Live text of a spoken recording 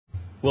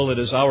Well, it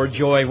is our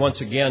joy once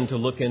again to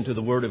look into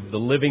the Word of the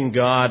living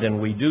God, and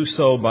we do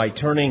so by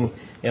turning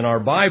in our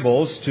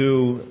Bibles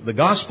to the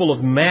Gospel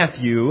of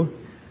Matthew,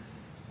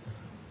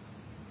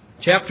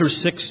 chapter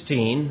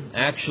 16,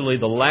 actually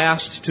the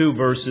last two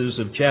verses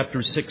of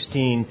chapter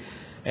 16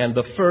 and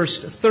the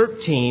first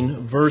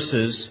 13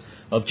 verses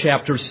of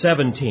chapter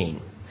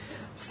 17.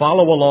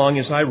 Follow along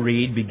as I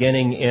read,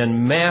 beginning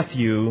in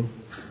Matthew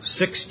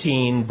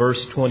 16,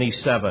 verse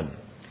 27.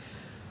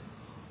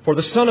 For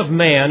the Son of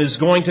Man is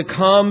going to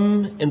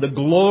come in the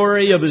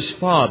glory of His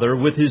Father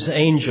with His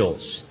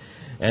angels,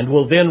 and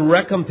will then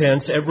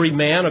recompense every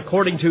man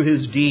according to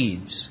his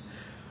deeds.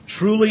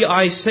 Truly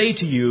I say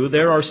to you,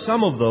 there are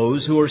some of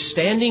those who are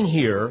standing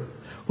here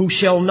who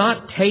shall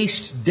not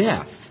taste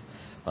death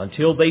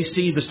until they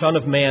see the Son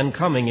of Man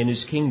coming in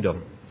His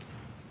kingdom.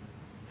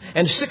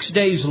 And 6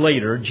 days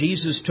later,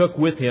 Jesus took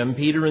with Him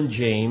Peter and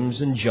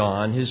James and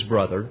John, His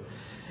brother,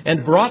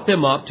 and brought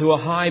them up to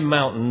a high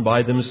mountain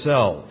by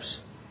themselves.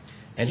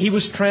 And He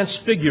was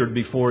transfigured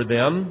before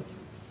them,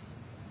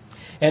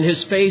 and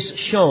His face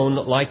shone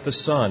like the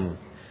sun,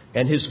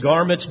 and His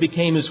garments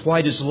became as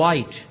white as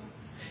light.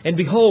 And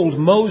behold,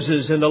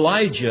 Moses and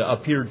Elijah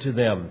appeared to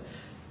them,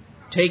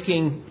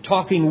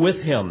 talking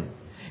with Him.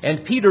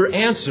 And Peter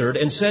answered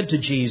and said to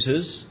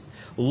Jesus,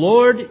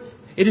 Lord,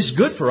 it is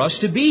good for us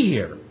to be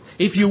here.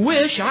 If you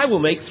wish, I will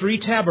make 3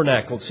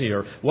 tabernacles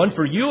here, one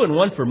for you and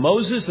one for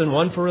Moses and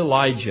one for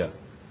Elijah.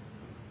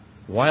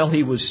 While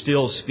He was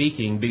still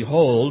speaking,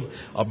 behold,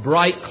 a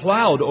bright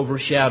cloud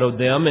overshadowed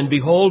them, and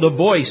behold, a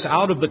voice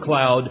out of the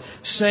cloud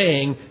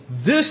saying,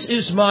 This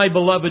is my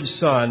beloved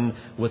Son,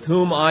 with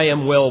whom I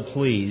am well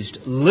pleased.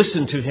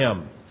 Listen to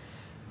Him.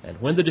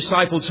 And when the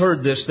disciples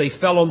heard this, they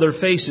fell on their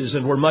faces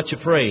and were much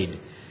afraid.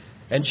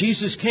 And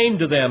Jesus came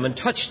to them and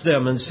touched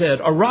them and said,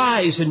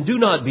 Arise and do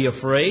not be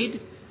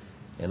afraid.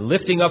 And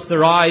lifting up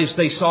their eyes,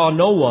 they saw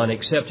no one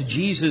except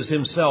Jesus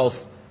Himself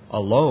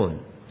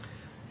alone.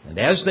 And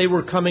as they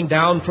were coming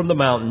down from the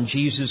mountain,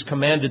 Jesus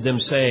commanded them,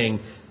 saying,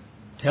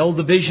 Tell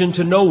the vision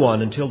to no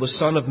one until the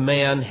Son of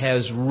Man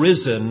has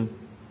risen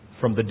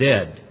from the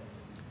dead.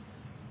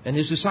 And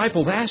His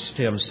disciples asked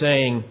Him,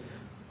 saying,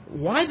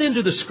 Why then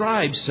do the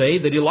scribes say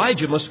that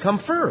Elijah must come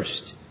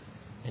first?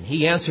 And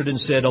He answered and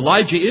said,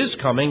 Elijah is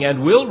coming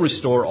and will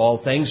restore all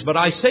things, but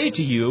I say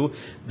to you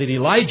that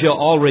Elijah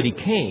already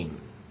came.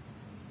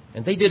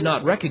 And they did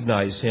not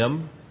recognize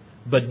Him,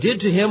 but did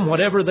to Him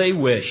whatever they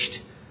wished.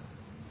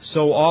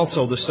 So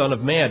also the Son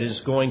of Man is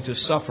going to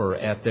suffer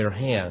at their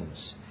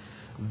hands.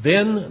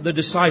 Then the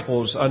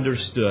disciples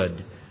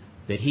understood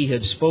that He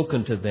had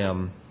spoken to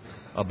them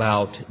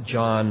about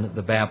John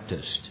the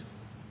Baptist.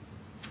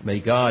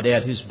 May God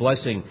add His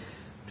blessing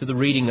to the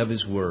reading of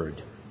His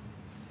Word.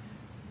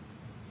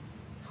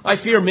 I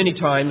fear many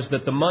times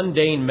that the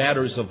mundane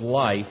matters of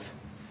life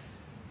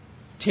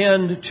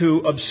tend to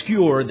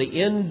obscure the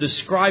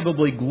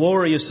indescribably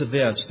glorious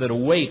events that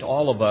await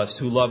all of us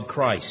who love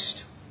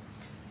Christ.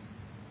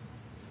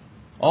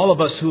 All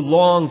of us who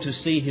long to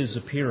see His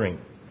appearing.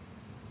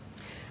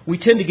 We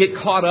tend to get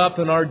caught up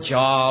in our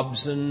jobs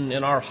and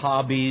in our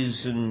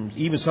hobbies and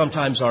even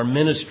sometimes our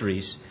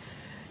ministries,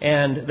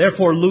 and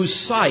therefore lose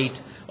sight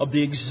of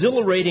the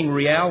exhilarating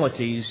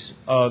realities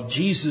of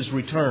Jesus'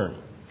 return.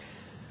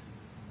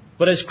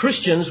 But as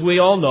Christians, we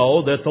all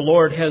know that the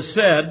Lord has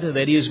said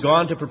that He has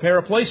gone to prepare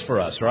a place for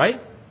us,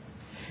 right?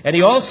 And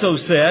He also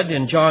said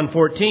in John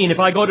 14, If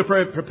I go to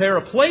prepare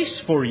a place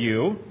for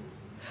you,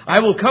 I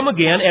will come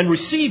again and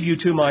receive you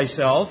to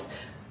myself,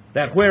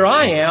 that where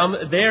I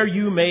am, there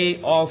you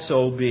may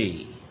also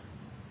be.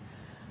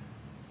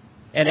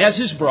 And as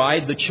His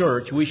bride, the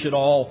church, we should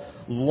all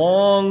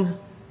long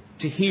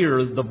to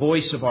hear the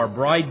voice of our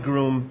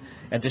bridegroom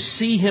and to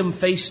see Him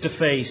face to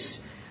face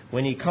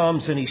when He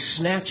comes and He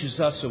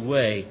snatches us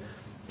away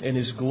in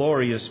His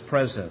glorious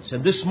presence.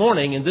 And this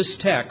morning in this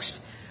text,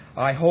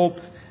 I hope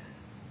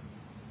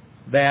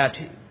that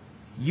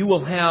you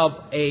will have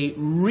a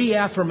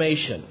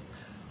reaffirmation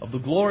of the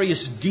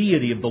glorious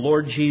deity of the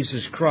Lord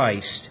Jesus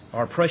Christ,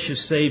 our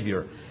precious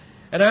Savior.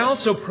 And I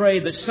also pray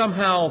that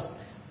somehow,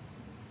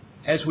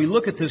 as we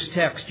look at this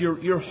text,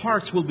 your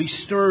hearts will be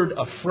stirred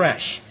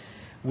afresh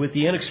with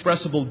the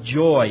inexpressible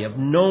joy of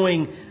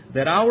knowing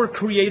that our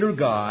Creator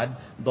God,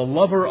 the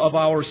lover of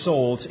our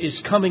souls, is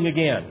coming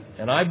again.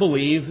 And I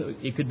believe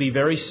it could be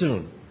very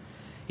soon.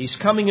 He's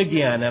coming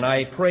again, and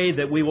I pray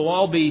that we will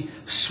all be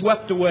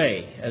swept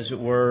away, as it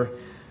were,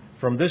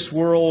 from this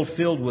world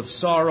filled with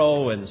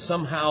sorrow, and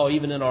somehow,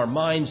 even in our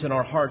minds and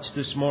our hearts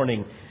this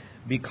morning,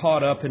 be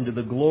caught up into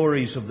the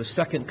glories of the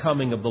second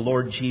coming of the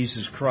Lord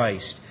Jesus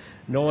Christ,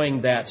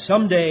 knowing that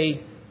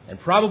someday, and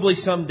probably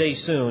someday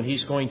soon,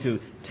 He's going to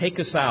take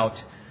us out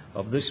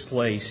of this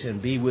place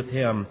and be with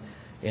Him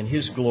in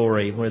His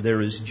glory where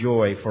there is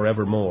joy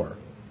forevermore.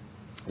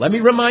 Let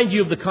me remind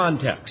you of the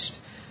context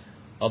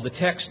of the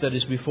text that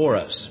is before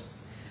us.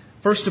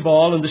 First of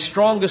all, in the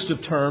strongest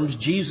of terms,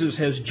 Jesus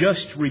has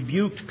just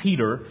rebuked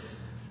Peter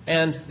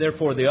and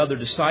therefore the other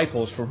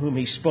disciples for whom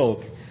He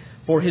spoke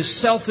for his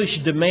selfish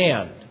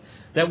demand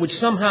that would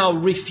somehow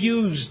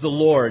refuse the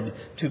Lord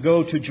to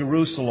go to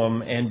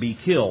Jerusalem and be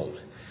killed.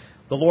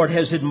 The Lord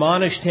has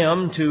admonished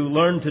him to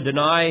learn to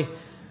deny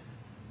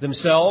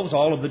themselves,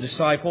 all of the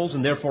disciples,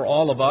 and therefore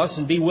all of us,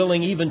 and be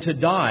willing even to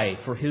die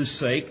for His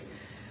sake.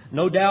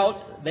 No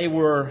doubt they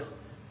were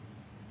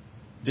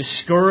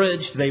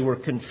discouraged, they were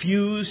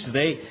confused,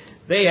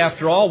 they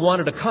after all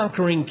wanted a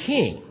conquering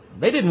king.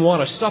 They didn't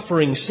want a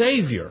suffering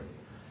Savior.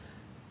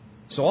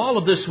 So all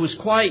of this was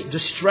quite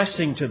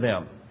distressing to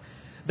them.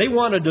 They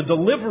wanted a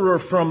deliverer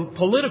from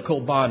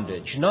political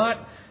bondage,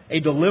 not a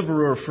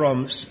deliverer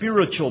from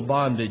spiritual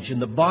bondage and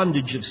the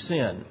bondage of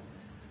sin.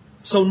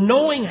 So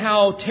knowing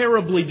how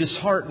terribly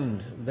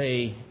disheartened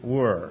they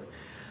were,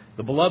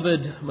 the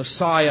beloved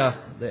Messiah,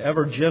 the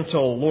ever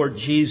gentle Lord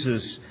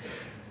Jesus,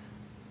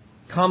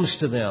 comes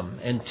to them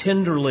and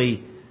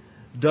tenderly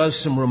does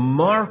some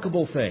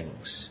remarkable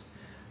things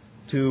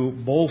to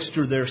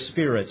bolster their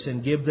spirits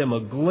and give them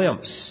a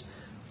glimpse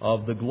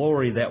of the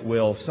glory that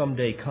will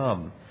someday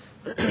come.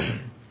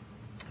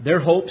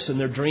 Their hopes and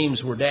their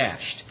dreams were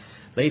dashed.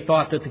 They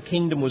thought that the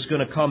kingdom was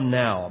going to come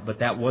now, but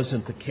that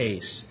wasn't the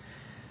case.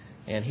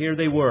 And here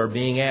they were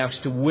being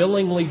asked to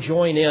willingly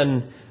join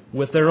in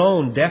with their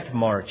own death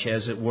march,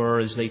 as it were,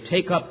 as they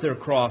take up their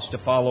cross to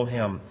follow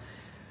Him.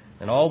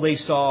 And all they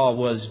saw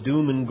was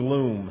doom and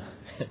gloom,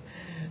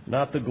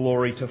 not the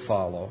glory to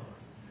follow.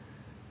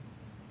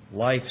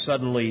 Life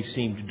suddenly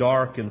seemed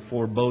dark and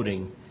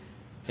foreboding.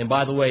 And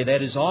by the way,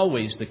 that is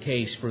always the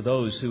case for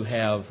those who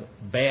have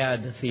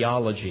bad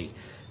theology.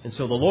 And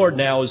so the Lord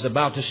now is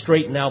about to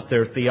straighten out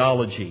their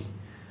theology.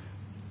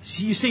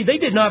 You see, they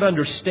did not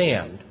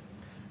understand,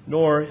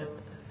 nor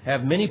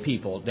have many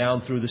people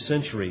down through the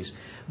centuries,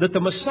 that the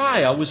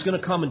Messiah was going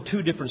to come in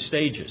two different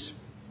stages,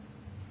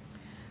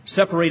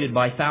 separated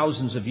by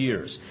thousands of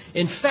years.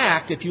 In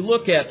fact, if you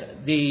look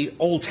at the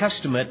Old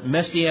Testament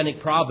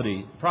messianic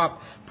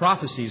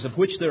prophecies, of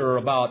which there are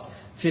about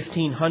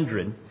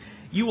 1,500,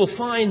 you will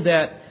find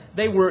that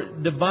they were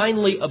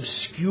divinely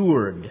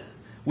obscured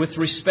with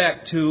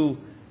respect to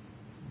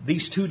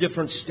these two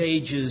different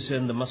stages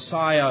and the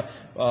Messiah,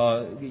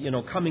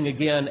 coming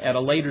again at a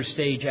later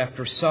stage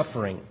after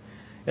suffering.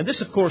 And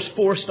this, of course,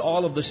 forced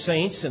all of the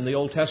saints in the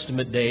Old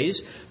Testament days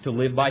to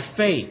live by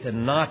faith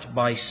and not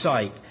by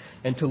sight,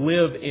 and to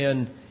live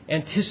in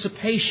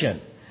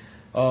anticipation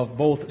of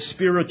both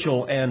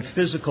spiritual and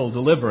physical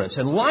deliverance.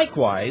 And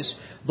likewise,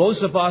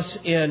 those of us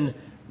in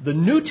the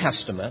New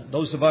Testament,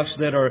 those of us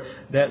that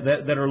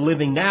are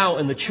living now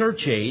in the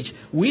church age,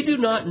 we do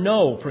not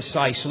know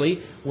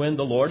precisely when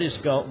the Lord is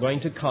going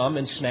to come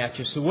and snatch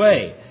us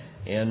away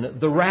in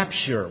the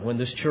rapture, when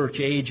this church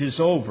age is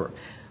over.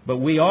 But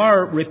we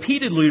are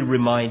repeatedly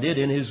reminded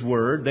in His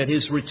Word that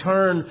His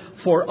return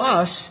for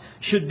us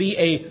should be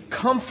a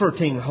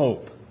comforting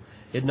hope.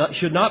 It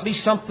should not be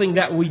something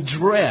that we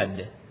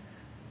dread.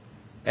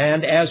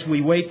 And as we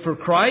wait for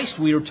Christ,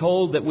 we are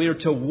told that we are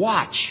to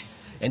watch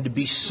and to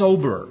be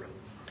sober.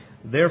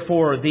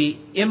 Therefore, the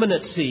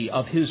imminency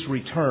of His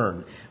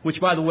return, which,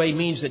 by the way,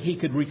 means that He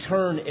could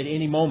return at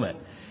any moment,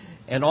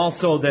 and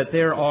also that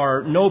there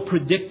are no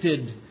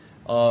predicted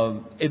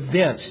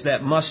events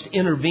that must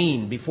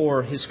intervene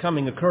before His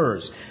coming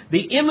occurs.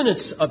 The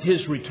imminence of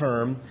His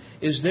return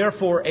is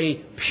therefore a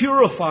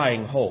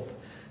purifying hope.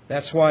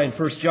 That's why in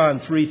 1 John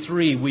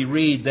 3:3 we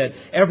read that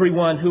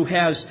everyone who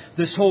has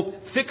this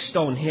hope fixed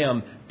on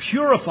Him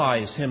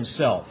purifies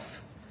himself,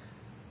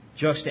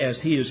 just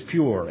as He is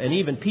pure. And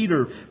even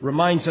Peter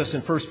reminds us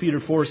in 1 Peter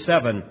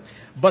 4:7,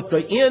 but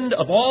the end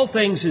of all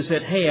things is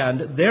at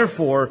hand,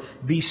 therefore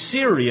be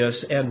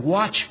serious and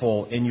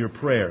watchful in your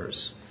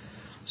prayers.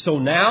 So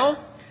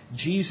now,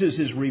 Jesus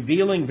is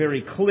revealing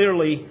very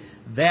clearly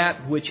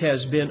that which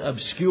has been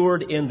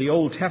obscured in the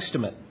Old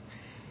Testament.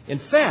 In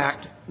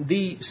fact,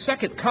 the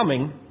second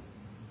coming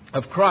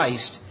of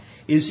Christ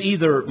is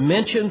either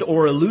mentioned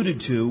or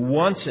alluded to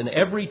once in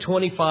every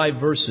 25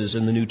 verses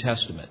in the New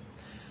Testament.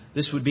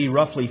 This would be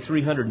roughly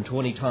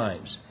 320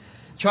 times.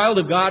 Child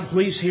of God,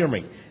 please hear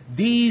me.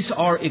 These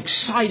are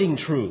exciting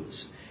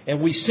truths,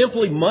 and we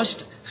simply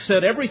must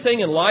set everything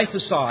in life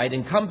aside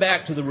and come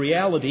back to the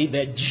reality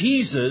that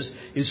Jesus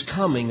is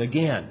coming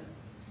again.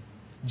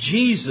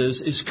 Jesus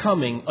is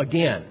coming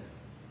again.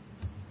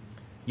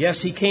 Yes,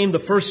 He came the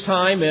first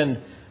time and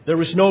there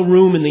was no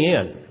room in the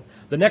inn.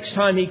 The next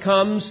time He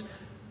comes,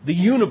 the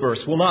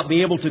universe will not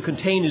be able to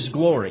contain His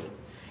glory.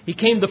 He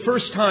came the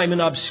first time in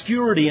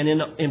obscurity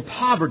and in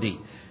poverty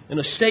in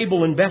a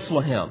stable in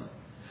Bethlehem.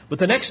 But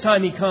the next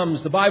time He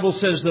comes, the Bible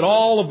says that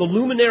all of the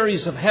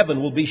luminaries of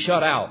heaven will be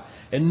shut out,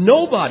 and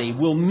nobody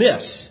will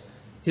miss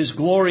His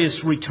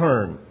glorious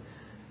return.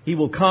 He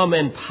will come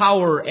in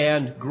power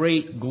and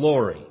great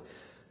glory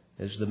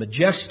as the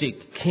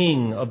majestic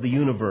King of the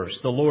universe,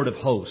 the Lord of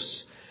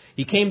hosts.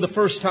 He came the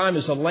first time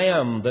as a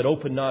lamb that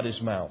opened not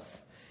His mouth.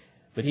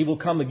 But He will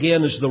come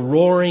again as the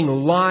roaring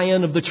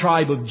lion of the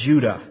tribe of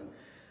Judah.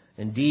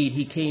 Indeed,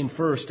 He came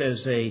first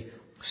as a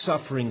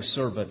suffering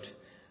servant,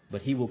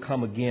 but He will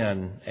come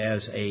again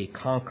as a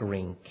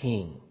conquering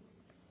king.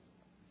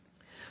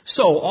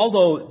 So,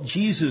 although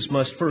Jesus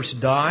must first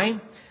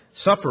die,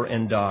 suffer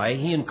and die,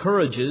 he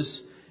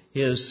encourages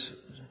his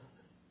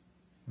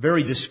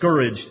very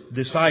discouraged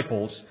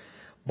disciples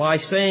by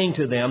saying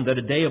to them that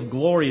a day of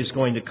glory is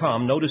going to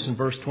come. Notice in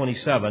verse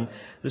 27,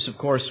 this of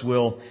course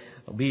will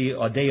be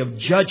a day of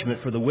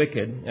judgment for the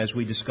wicked, as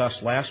we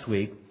discussed last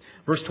week.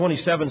 Verse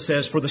 27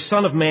 says, "For the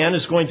Son of Man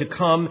is going to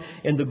come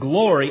in the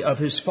glory of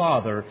his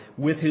Father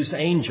with his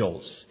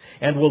angels,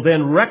 and will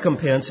then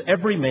recompense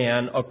every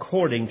man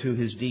according to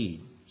his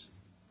deeds."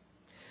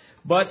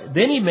 But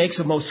then he makes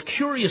a most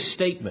curious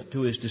statement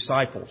to his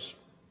disciples,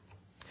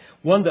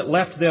 one that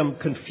left them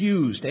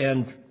confused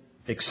and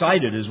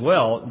excited as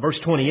well. Verse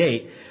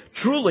 28,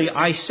 "Truly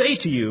I say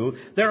to you,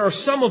 there are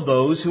some of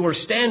those who are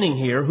standing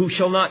here who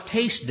shall not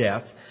taste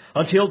death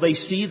until they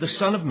see the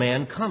Son of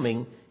Man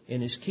coming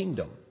in his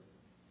kingdom."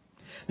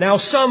 Now,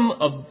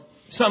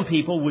 some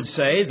people would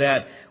say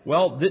that,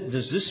 well,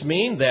 does this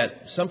mean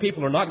that some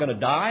people are not going to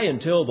die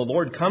until the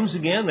Lord comes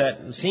again?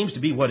 That seems to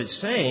be what it's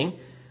saying.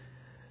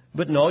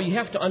 But no, you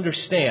have to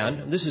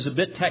understand, this is a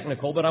bit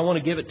technical, but I want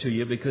to give it to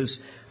you because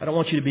I don't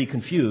want you to be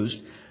confused.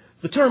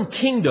 The term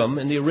kingdom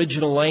in the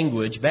original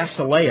language,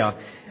 basileia,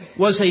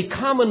 was a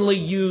commonly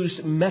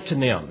used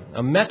metonym.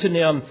 A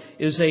metonym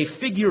is a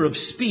figure of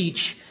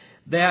speech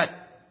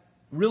that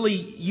really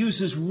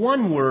uses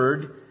one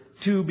word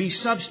to be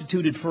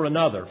substituted for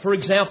another. For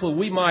example,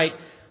 we might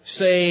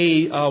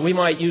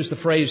use the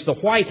phrase the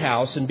White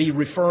House and be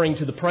referring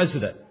to the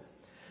president.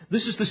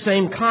 This is the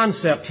same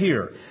concept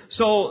here.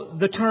 So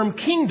the term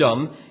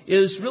kingdom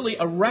is really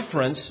a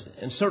reference,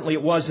 and certainly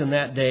it was in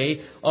that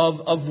day,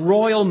 of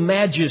royal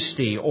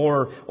majesty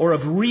or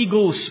of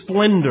regal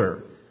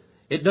splendor.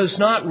 It does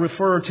not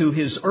refer to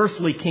his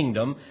earthly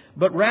kingdom,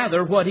 but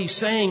rather what he's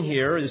saying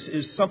here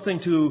is something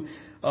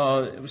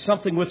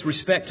with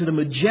respect to the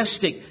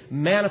majestic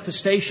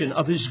manifestation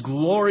of his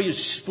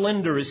glorious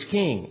splendor as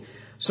king.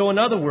 So in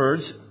other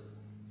words,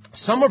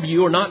 some of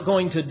you are not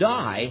going to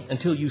die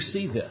until you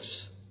see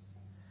this.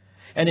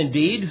 And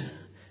indeed,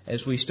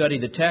 as we study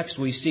the text,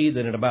 we see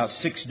that in about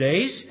 6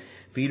 days,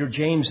 Peter,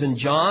 James, and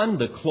John,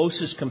 the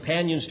closest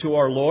companions to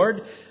our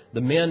Lord,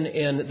 the men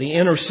in the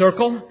inner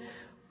circle,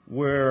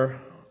 were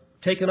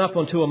taken up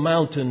onto a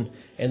mountain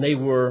and they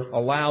were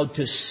allowed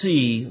to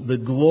see the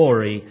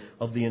glory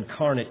of the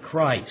incarnate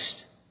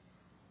Christ.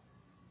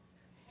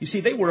 You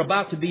see, they were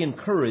about to be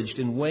encouraged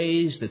in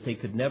ways that they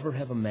could never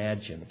have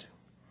imagined.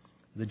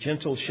 The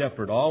gentle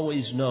shepherd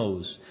always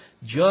knows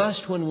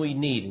just when we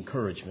need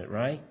encouragement,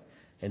 right?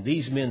 And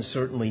these men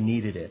certainly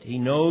needed it. He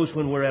knows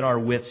when we're at our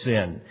wits'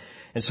 end.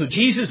 And so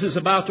Jesus is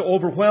about to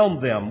overwhelm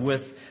them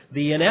with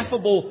the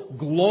ineffable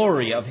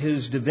glory of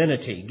his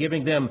divinity,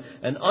 giving them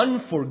an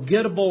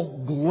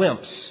unforgettable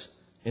glimpse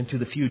into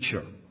the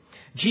future.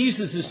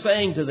 Jesus is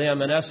saying to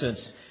them, in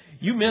essence,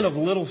 "You men of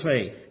little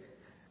faith,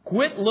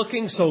 quit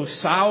looking so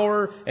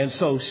sour and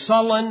so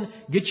sullen.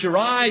 Get your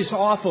eyes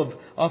off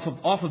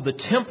of the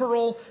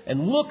temporal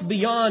and look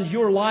beyond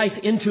your life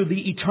into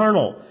the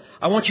eternal.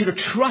 I want you to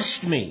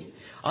trust me.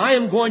 I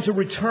am going to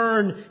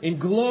return in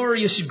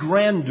glorious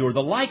grandeur,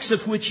 the likes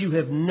of which you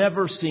have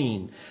never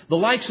seen, the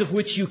likes of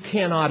which you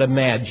cannot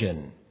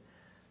imagine.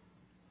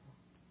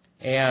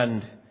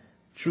 And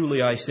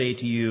truly I say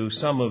to you,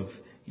 some of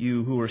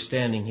you who are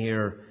standing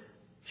here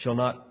shall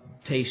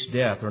not taste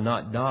death or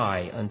not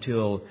die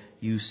until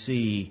you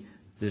see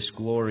this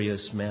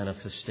glorious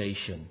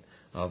manifestation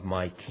of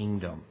my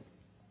kingdom."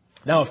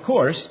 Now, of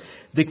course,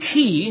 the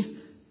key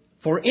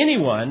for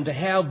anyone to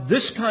have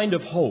this kind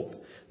of hope,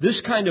 this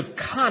kind of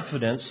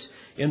confidence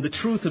in the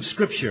truth of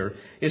Scripture,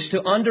 is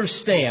to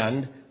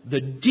understand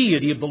the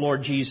deity of the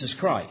Lord Jesus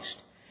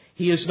Christ.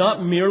 He is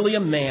not merely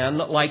a man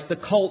like the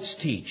cults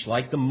teach,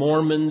 like the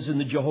Mormons and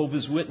the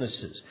Jehovah's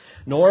Witnesses.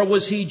 Nor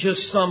was he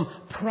just some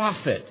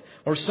prophet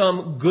or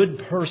some good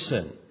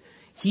person.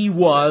 He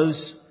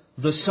was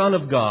the Son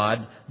of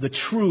God, the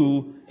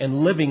true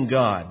and living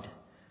God.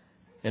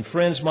 And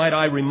friends, might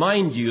I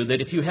remind you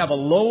that if you have a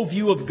low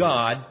view of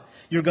God,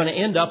 you're going to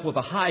end up with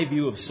a high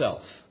view of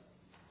self.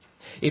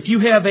 If you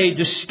have a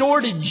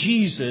distorted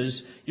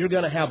Jesus, you're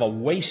going to have a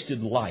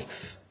wasted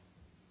life.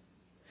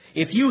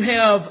 If you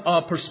have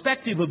a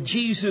perspective of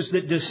Jesus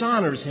that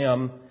dishonors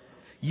him,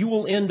 you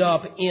will end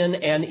up in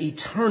an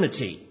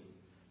eternity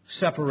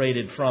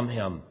separated from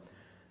him,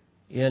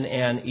 in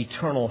an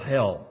eternal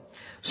hell.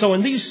 So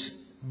in these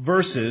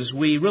verses,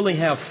 we really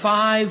have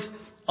 5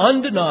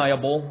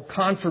 undeniable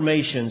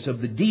confirmations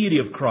of the deity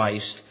of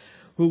Christ,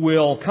 who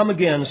will come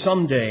again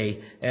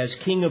someday as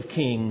King of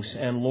Kings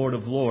and Lord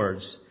of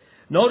Lords.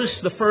 Notice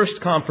the first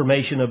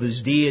confirmation of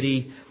his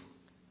deity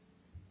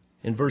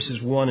in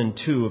verses 1 and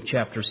 2 of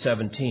chapter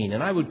 17.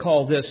 And I would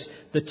call this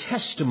the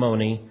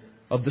testimony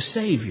of the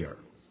Savior.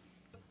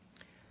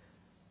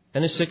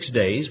 And in 6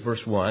 days,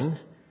 verse 1,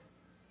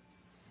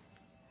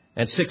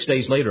 and 6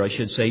 days later, I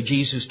should say,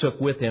 Jesus took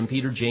with him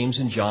Peter, James,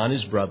 and John,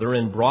 his brother,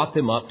 and brought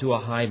them up to a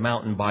high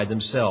mountain by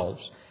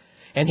themselves.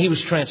 And he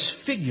was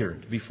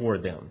transfigured before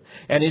them.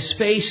 And his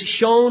face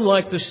shone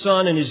like the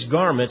sun, and his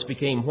garments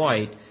became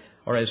white,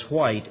 or as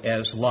white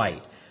as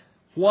light.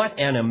 What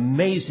an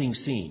amazing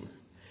scene.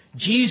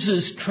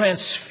 Jesus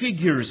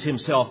transfigures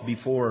himself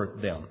before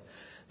them.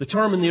 The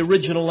term in the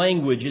original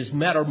language is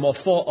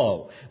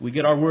metamorpho. We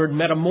get our word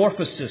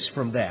metamorphosis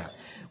from that,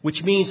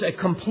 which means a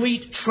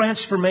complete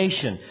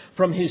transformation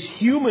from his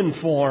human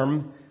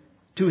form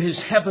to his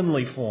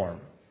heavenly form.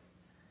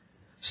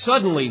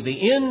 Suddenly,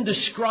 the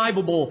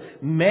indescribable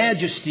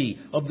majesty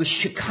of the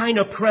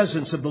Shekinah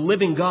presence of the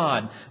living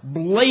God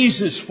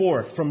blazes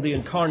forth from the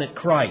incarnate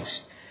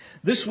Christ.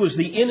 This was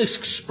the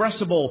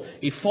inexpressible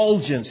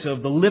effulgence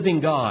of the living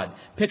God,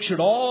 pictured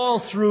all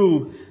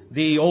through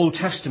the Old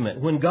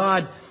Testament. When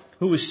God,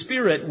 who is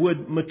Spirit,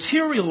 would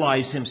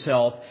materialize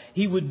himself,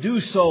 he would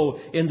do so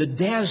in the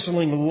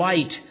dazzling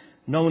light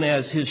known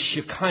as his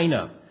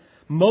Shekinah.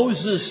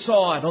 Moses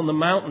saw it on the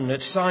mountain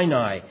at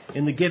Sinai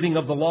in the giving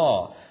of the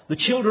law. The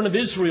children of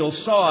Israel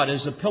saw it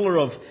as a pillar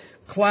of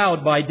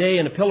cloud by day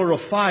and a pillar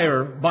of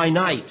fire by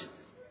night.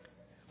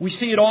 We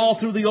see it all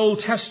through the Old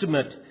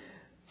Testament,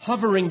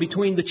 hovering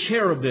between the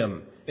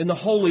cherubim in the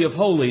Holy of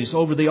Holies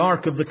over the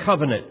Ark of the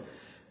Covenant.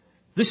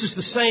 This is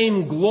the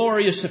same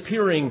glorious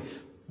appearing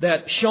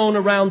that shone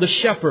around the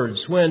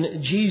shepherds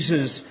when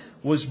Jesus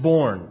was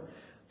born.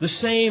 The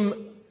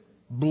same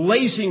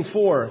blazing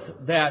forth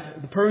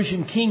that the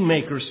Persian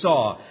kingmakers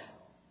saw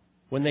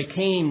when they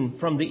came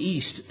from the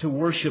east to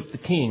worship the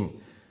king.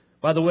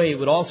 By the way, it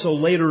would also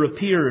later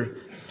appear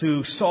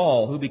to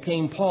Saul, who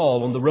became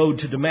Paul, on the road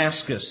to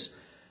Damascus.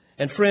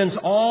 And friends,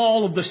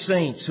 all of the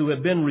saints who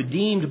have been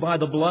redeemed by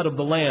the blood of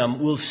the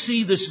Lamb will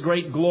see this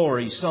great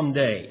glory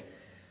someday.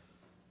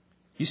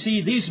 You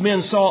see, these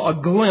men saw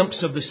a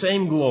glimpse of the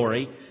same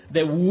glory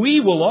that we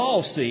will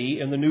all see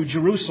in the New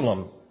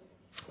Jerusalem,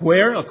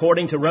 where,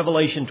 according to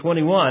Revelation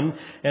 21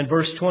 and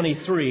verse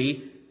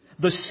 23,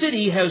 the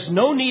city has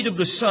no need of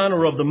the sun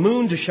or of the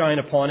moon to shine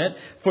upon it,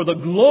 for the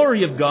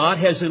glory of God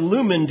has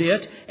illumined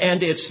it,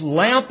 and its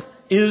lamp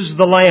is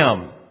the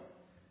Lamb.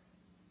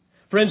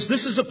 Friends,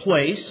 this is a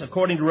place,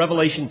 according to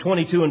Revelation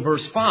 22 and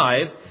verse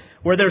 5,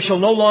 where there shall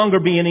no longer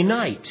be any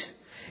night,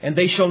 and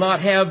they shall not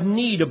have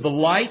need of the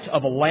light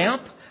of a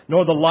lamp,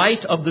 nor the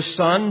light of the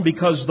sun,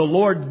 because the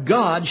Lord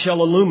God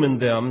shall illumine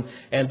them,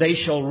 and they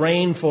shall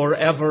reign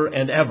forever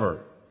and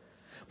ever.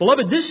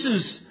 Beloved, this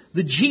is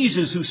the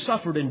Jesus who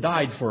suffered and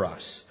died for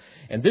us.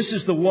 And this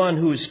is the one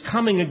who is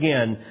coming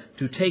again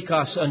to take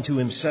us unto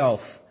himself.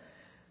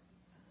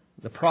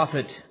 The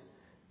prophet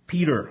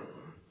Peter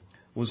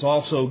was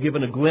also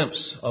given a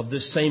glimpse of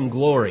this same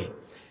glory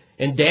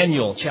in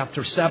Daniel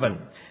chapter 7,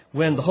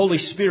 when the Holy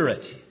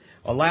Spirit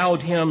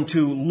allowed him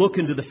to look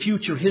into the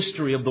future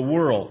history of the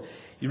world.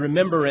 You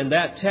remember in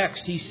that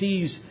text, he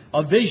sees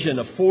a vision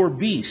of 4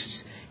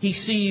 beasts. He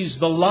sees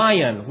the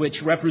lion,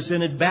 which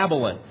represented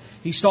Babylon.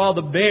 He saw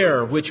the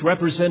bear, which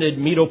represented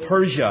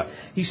Medo-Persia.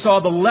 He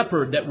saw the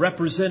leopard that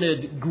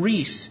represented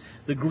Greece,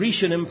 the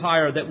Grecian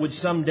Empire that would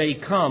someday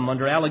come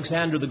under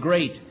Alexander the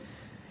Great.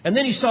 And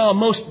then he saw a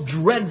most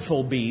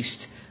dreadful beast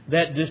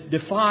that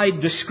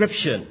defied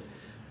description,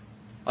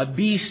 a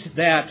beast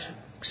that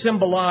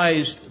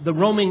symbolized the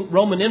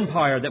Roman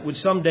Empire that would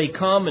someday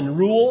come and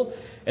rule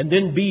and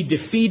then be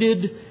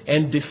defeated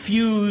and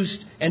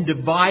diffused and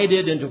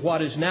divided into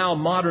what is now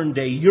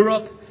modern-day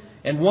Europe,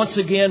 and once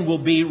again will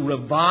be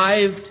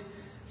revived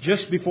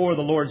just before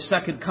the Lord's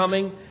second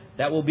coming.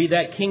 That will be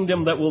that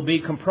kingdom that will be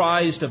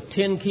comprised of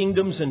 10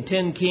 kingdoms and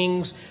 10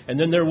 kings. And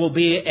then there will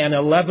be an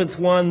 11th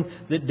one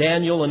that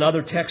Daniel and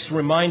other texts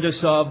remind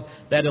us of,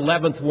 that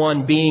 11th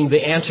one being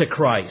the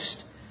Antichrist.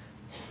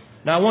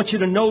 Now I want you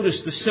to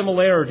notice the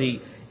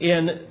similarity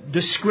in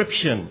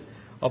description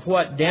of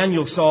what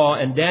Daniel saw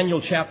in Daniel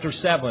chapter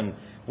 7,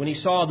 when he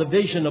saw the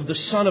vision of the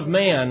Son of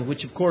Man,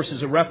 which of course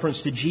is a reference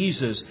to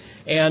Jesus,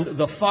 and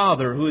the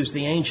Father, who is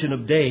the Ancient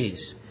of Days.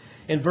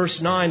 In verse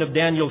 9 of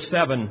Daniel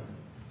 7,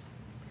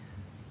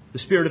 the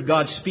Spirit of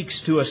God speaks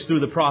to us through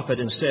the prophet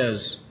and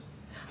says,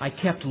 I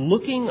kept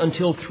looking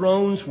until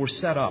thrones were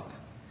set up,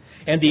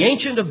 and the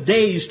Ancient of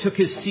Days took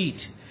his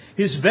seat.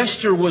 His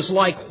vesture was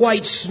like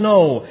white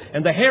snow,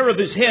 and the hair of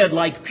his head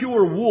like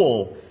pure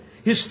wool.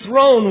 His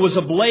throne was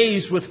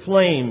ablaze with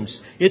flames.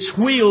 Its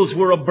wheels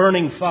were a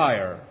burning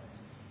fire.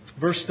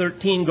 Verse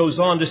 13 goes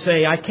on to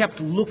say, I kept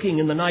looking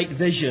in the night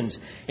visions,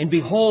 and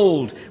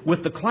behold,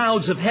 with the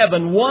clouds of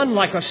heaven, one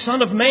like a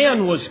son of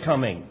man was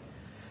coming.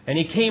 And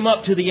he came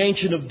up to the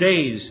Ancient of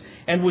Days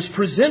and was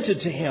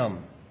presented to him.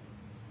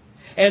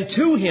 And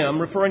to him,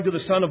 referring to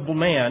the Son of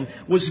Man,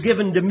 was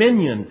given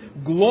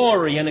dominion,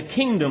 glory, and a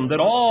kingdom that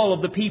all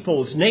of the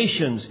peoples,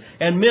 nations,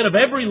 and men of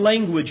every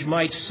language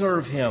might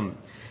serve him.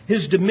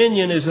 His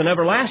dominion is an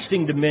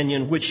everlasting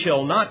dominion which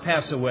shall not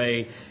pass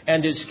away,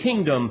 and his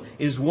kingdom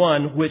is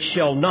one which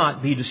shall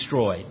not be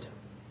destroyed.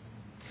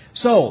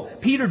 So,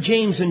 Peter,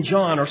 James, and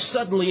John are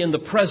suddenly in the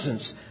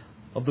presence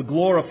of the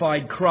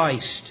glorified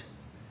Christ.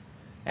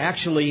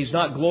 Actually, he's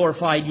not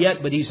glorified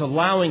yet, but he's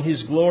allowing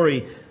his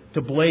glory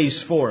to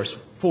blaze forth.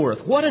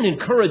 What an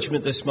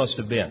encouragement this must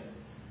have been.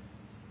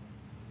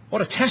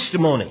 What a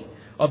testimony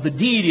of the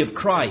deity of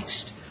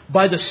Christ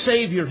by the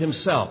Savior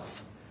himself.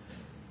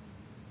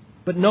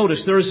 But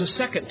notice, there is a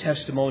second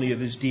testimony of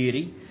his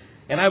deity.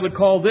 And I would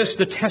call this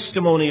the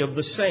testimony of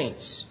the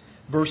saints.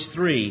 Verse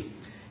 3,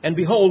 and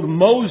behold,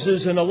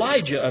 Moses and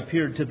Elijah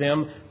appeared to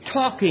them,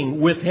 talking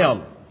with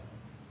him.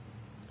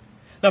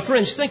 Now,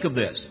 friends, think of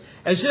this.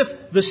 As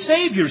if the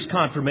Savior's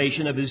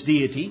confirmation of his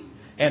deity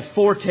and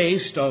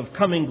foretaste of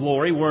coming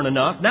glory weren't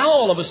enough. Now,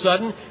 all of a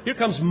sudden, here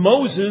comes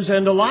Moses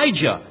and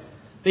Elijah.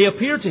 They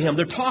appear to him.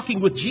 They're talking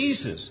with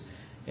Jesus.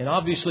 And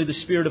obviously, the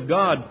Spirit of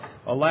God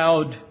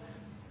allowed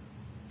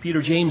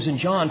Peter, James, and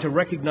John to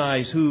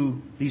recognize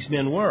who these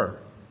men were.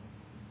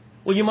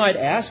 Well, you might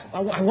ask,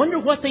 I wonder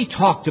what they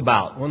talked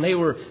about when they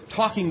were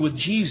talking with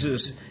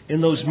Jesus in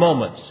those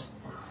moments.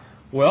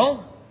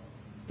 Well,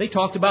 they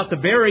talked about the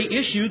very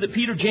issue that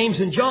Peter, James,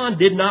 and John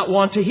did not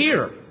want to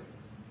hear.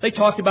 They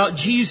talked about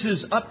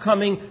Jesus'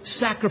 upcoming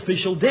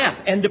sacrificial death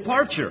and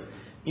departure.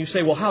 You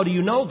say, well, how do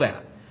you know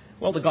that?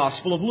 Well, the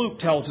Gospel of Luke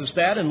tells us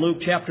that in Luke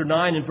chapter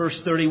 9 and verse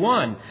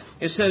 31.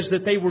 It says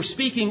that they were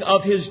speaking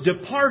of his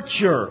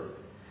departure.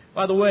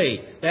 By the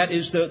way, that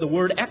is the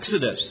word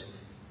Exodus.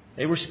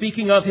 They were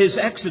speaking of his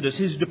Exodus,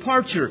 his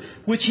departure,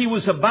 which he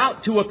was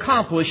about to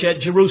accomplish at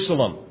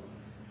Jerusalem.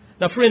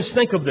 Now, friends,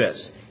 think of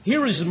this.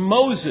 Here is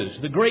Moses,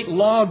 the great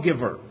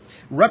lawgiver,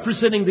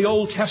 representing the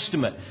Old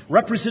Testament,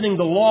 representing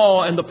the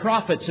law and the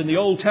prophets and the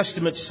Old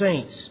Testament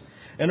saints,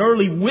 an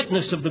early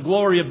witness of the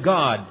glory of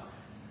God,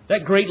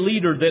 that great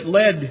leader that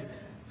led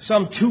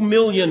some 2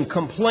 million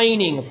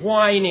complaining,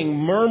 whining,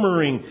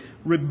 murmuring,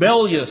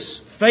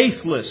 rebellious,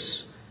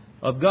 faithless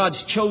of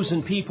God's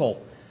chosen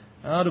people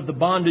out of the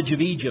bondage of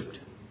Egypt.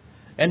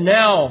 And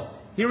now,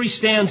 here he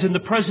stands in the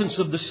presence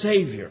of the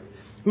Savior,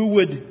 who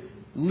would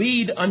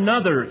lead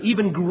another,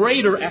 even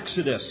greater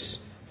exodus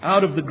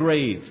out of the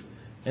grave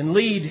and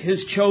lead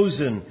his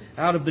chosen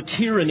out of the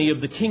tyranny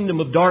of the kingdom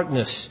of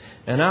darkness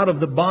and out of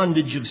the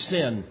bondage of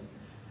sin.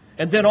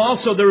 And then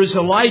also there is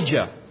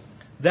Elijah,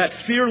 that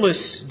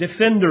fearless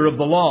defender of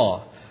the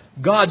law,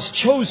 God's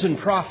chosen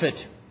prophet,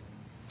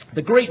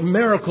 the great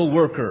miracle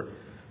worker,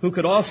 who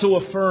could also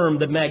affirm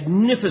the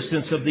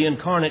magnificence of the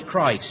incarnate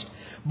Christ.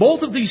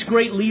 Both of these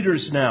great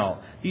leaders now,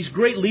 these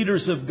great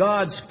leaders of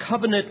God's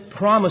covenant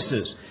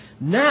promises,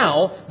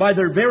 now, by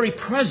their very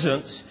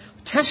presence,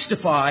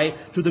 testify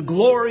to the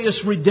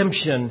glorious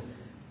redemption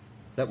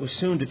that was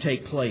soon to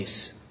take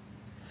place.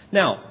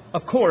 Now,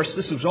 of course,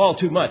 this was all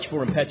too much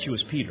for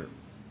impetuous Peter.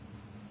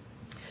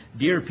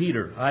 Dear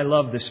Peter, I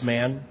love this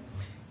man.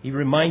 He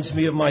reminds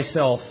me of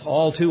myself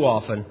all too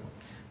often.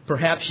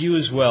 Perhaps you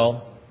as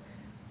well.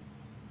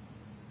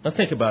 Now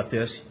think about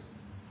this.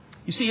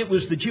 You see, it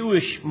was the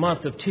Jewish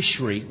month of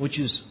Tishri, which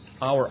is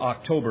our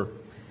October,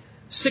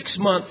 6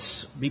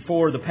 months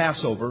before the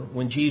Passover,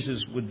 when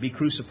Jesus would be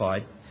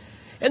crucified.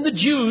 And the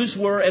Jews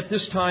were at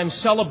this time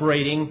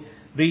celebrating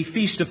the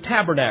Feast of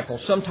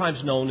Tabernacles,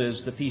 sometimes known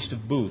as the Feast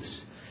of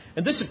Booths.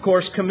 And this, of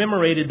course,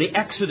 commemorated the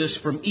exodus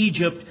from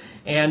Egypt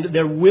and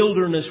their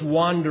wilderness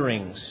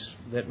wanderings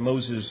that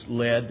Moses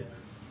led.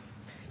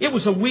 It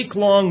was a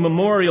week-long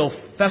memorial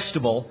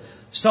festival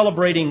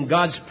celebrating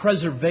God's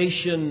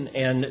preservation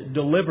and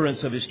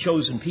deliverance of his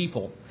chosen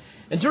people.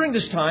 And during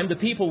this time, the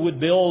people would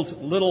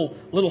build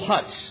little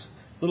huts,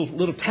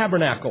 little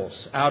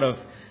tabernacles out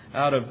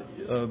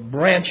of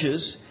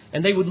branches,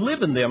 and they would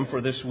live in them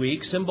for this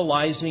week,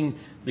 symbolizing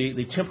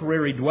the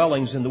temporary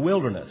dwellings in the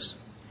wilderness.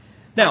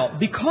 Now,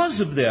 because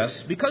of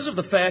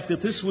the fact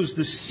that this was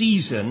the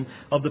season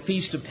of the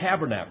Feast of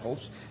Tabernacles,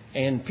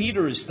 and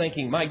Peter is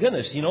thinking, my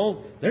goodness,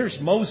 there's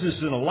Moses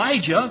and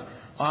Elijah.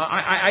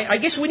 I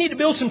guess we need to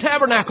build some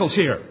tabernacles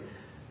here.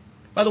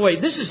 By the way,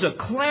 this is a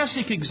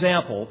classic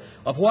example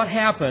of what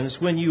happens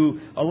when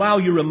you allow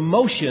your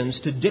emotions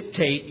to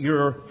dictate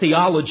your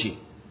theology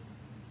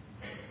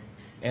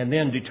and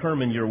then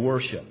determine your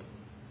worship.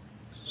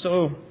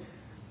 So,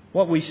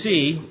 what we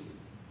see,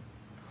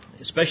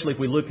 especially if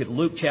we look at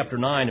Luke chapter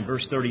 9 and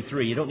verse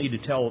 33, you don't need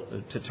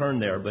to turn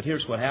there, but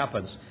here's what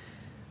happens.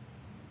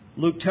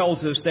 Luke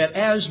tells us that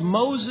as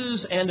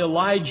Moses and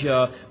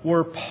Elijah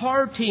were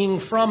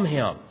parting from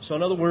him, so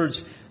in other words,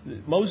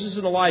 Moses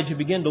and Elijah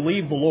begin to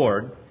leave the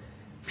Lord,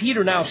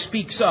 Peter now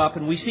speaks up,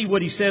 and we see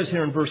what he says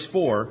here in verse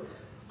 4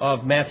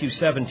 of Matthew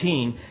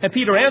 17. And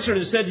Peter answered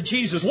and said to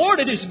Jesus, Lord,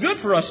 it is good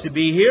for us to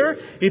be here.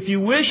 If you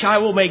wish, I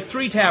will make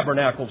 3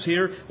 tabernacles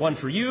here, one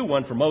for you,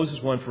 one for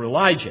Moses, one for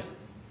Elijah.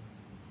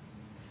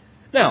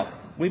 Now,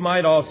 we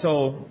might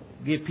also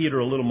give Peter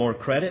a little more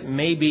credit.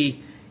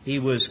 Maybe he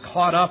was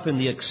caught up in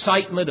the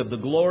excitement of the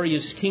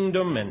glorious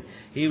kingdom, and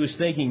he was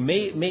thinking,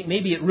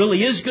 maybe it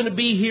really is going to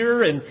be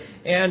here,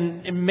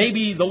 and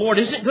maybe the Lord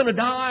isn't going to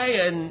die,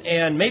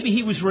 and maybe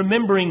he was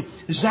remembering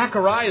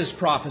Zechariah's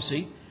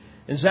prophecy.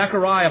 In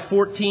Zechariah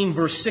 14,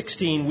 verse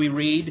 16, we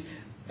read,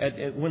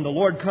 when the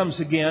Lord comes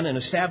again and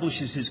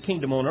establishes his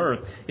kingdom on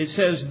earth, it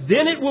says,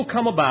 Then it will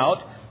come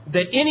about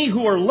that any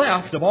who are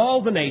left of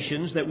all the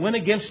nations that went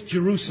against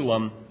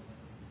Jerusalem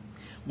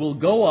will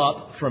go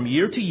up from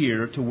year to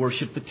year to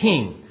worship the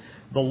King,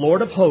 the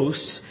Lord of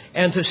hosts,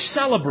 and to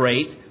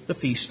celebrate the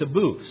Feast of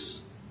Booths.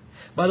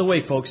 By the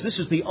way, folks, this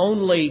is the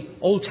only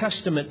Old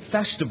Testament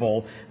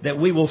festival that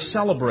we will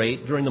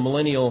celebrate during the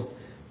millennial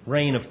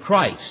reign of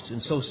Christ.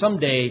 And so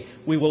someday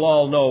we will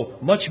all know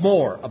much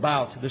more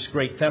about this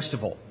great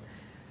festival.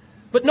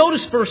 But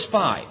notice verse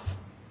 5.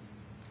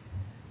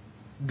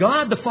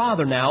 God the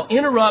Father now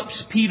interrupts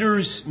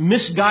Peter's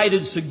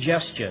misguided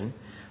suggestion,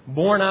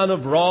 born out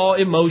of raw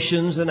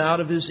emotions and out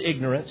of his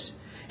ignorance.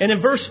 And in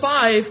verse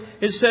 5,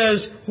 it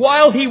says,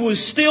 while he was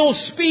still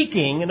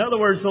speaking, in other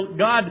words,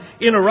 God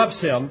interrupts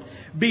him,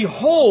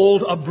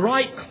 behold, a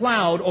bright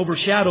cloud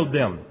overshadowed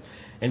them.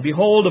 And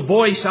behold, a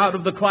voice out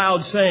of the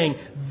cloud saying,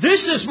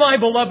 this is my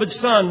beloved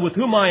Son, with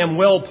whom I am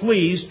well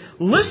pleased.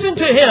 Listen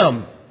to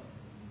him.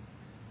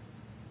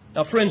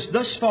 Now, friends,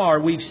 thus far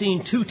we've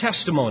seen two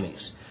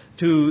testimonies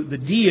to the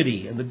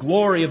deity and the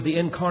glory of the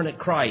incarnate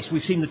Christ.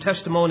 We've seen the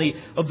testimony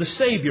of the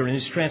Savior in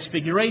His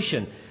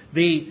transfiguration.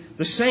 The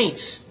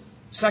saints,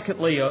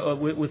 secondly,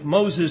 with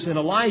Moses and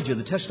Elijah,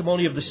 the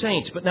testimony of the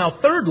saints. But now,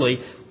 thirdly,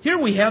 here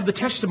we have the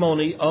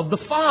testimony of the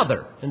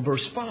Father in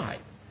verse 5.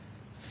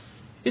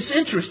 It's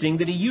interesting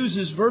that he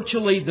uses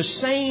virtually the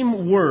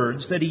same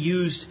words that he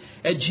used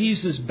at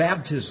Jesus'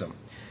 baptism.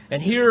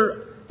 And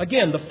here,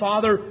 again, the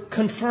Father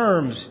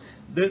confirms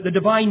the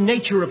divine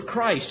nature of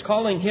Christ,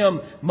 calling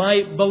him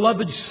my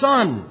beloved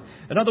Son.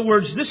 In other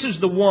words, this is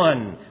the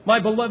one, my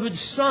beloved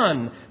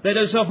Son, that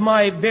is of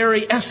my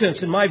very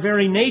essence and my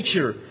very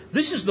nature.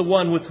 This is the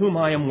one with whom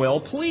I am well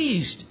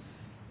pleased.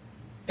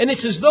 And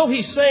it's as though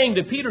he's saying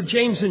to Peter,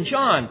 James, and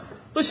John,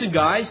 listen,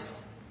 guys,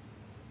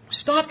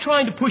 stop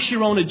trying to push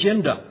your own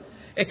agenda.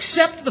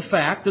 Accept the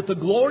fact that the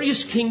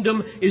glorious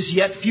kingdom is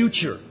yet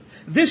future.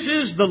 This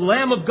is the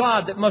Lamb of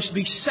God that must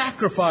be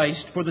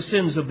sacrificed for the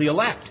sins of the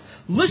elect.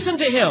 Listen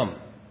to him.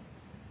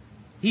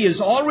 He has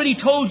already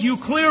told you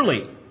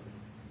clearly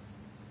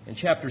in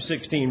chapter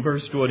 16,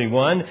 verse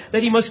 21,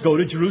 that he must go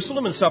to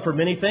Jerusalem and suffer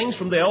many things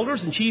from the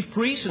elders and chief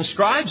priests and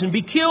scribes and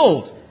be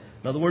killed.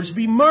 In other words,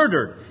 be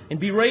murdered and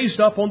be raised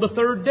up on the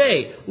third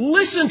day.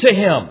 Listen to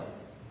him.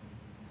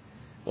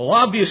 Well,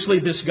 obviously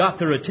this got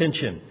their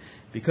attention,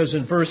 because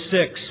in verse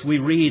 6 we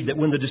read that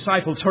when the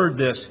disciples heard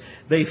this,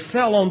 they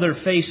fell on their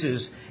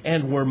faces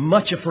and were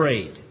much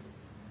afraid.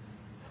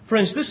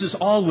 Friends, this is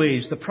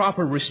always the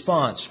proper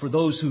response for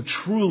those who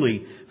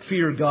truly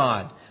fear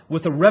God,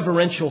 with a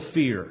reverential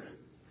fear.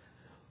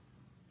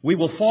 We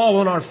will fall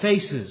on our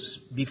faces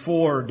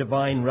before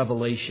divine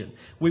revelation.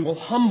 We will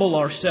humble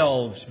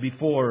ourselves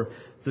before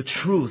the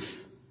truth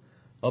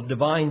of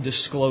divine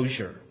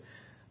disclosure,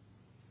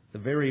 the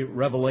very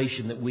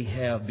revelation that we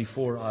have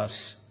before us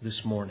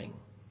this morning.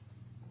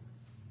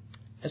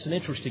 As an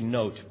interesting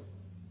note,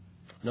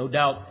 no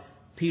doubt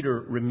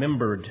Peter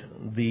remembered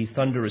the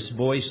thunderous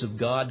voice of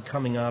God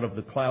coming out of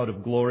the cloud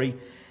of glory,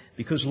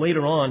 because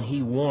later on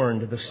he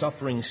warned the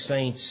suffering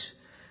saints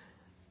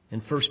in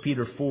 1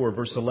 Peter 4,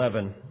 verse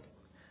 11,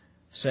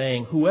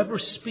 saying, whoever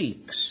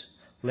speaks,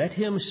 let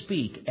him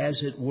speak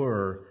as it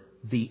were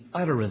the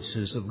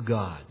utterances of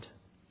God.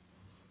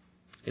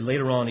 And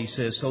later on he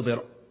says, so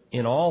that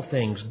in all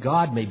things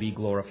God may be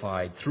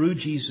glorified through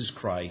Jesus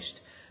Christ,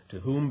 to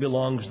whom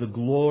belongs the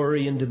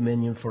glory and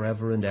dominion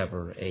forever and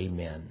ever.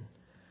 Amen.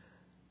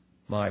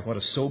 My, what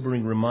a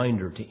sobering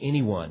reminder to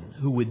anyone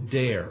who would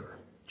dare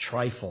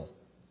trifle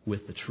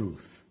with the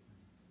truth.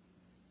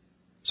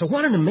 So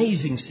what an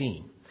amazing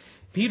scene.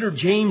 Peter,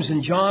 James,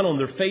 and John on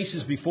their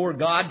faces before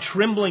God,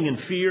 trembling in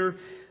fear.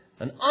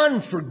 An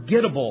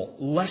unforgettable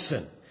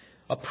lesson.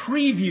 A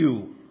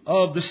preview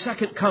of the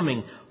second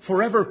coming,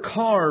 forever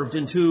carved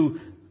into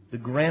the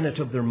granite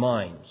of their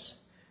minds.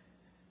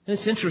 And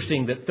it's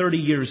interesting that 30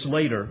 years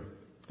later,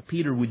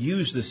 Peter would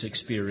use this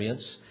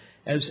experience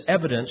as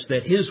evidence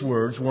that his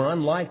words were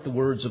unlike the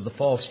words of the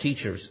false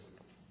teachers.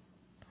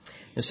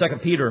 In 2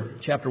 Peter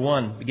chapter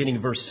 1, beginning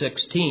in verse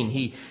 16,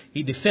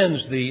 he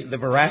defends the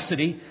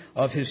veracity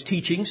of his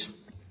teachings.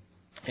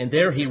 And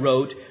there he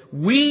wrote,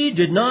 we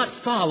did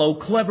not follow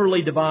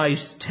cleverly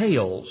devised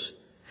tales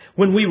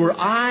when we were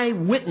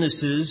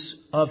eyewitnesses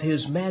of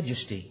his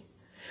majesty.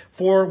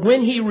 For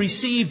when he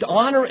received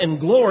honor and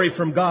glory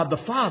from God the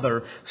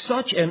Father,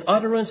 such an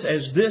utterance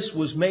as this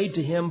was made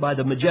to him by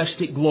the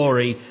majestic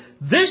glory,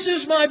 this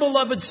is my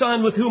beloved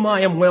Son with whom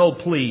I am well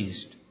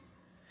pleased.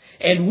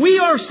 And we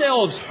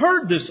ourselves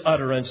heard this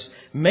utterance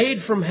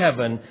made from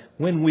heaven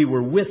when we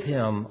were with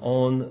him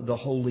on the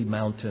holy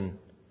mountain.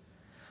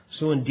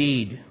 So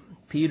indeed,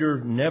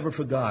 Peter never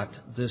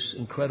forgot this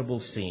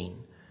incredible scene.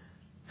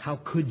 How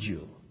could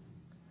you?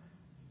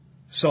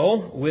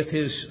 So, with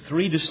his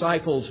 3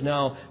 disciples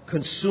now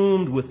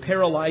consumed with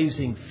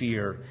paralyzing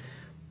fear,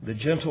 the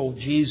gentle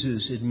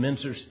Jesus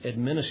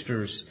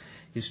administers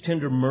his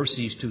tender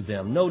mercies to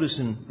them. Notice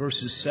in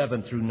verses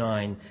 7 through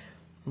 9,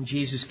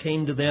 Jesus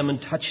came to them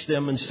and touched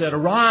them and said,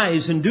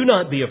 arise and do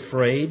not be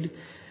afraid.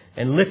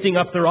 And lifting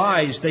up their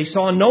eyes, they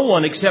saw no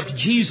one except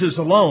Jesus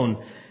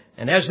alone.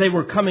 And as they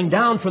were coming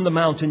down from the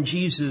mountain,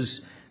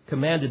 Jesus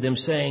commanded them,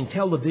 saying,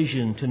 tell the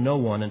vision to no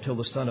one until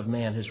the Son of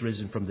Man has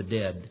risen from the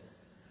dead.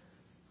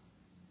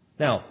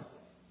 Now,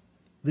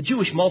 the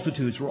Jewish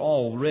multitudes were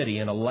all ready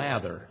in a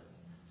lather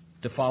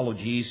to follow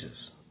Jesus,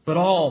 but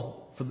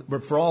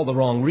for all the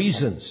wrong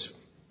reasons.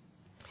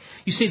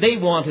 You see, they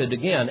wanted,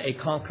 again, a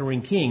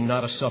conquering king,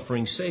 not a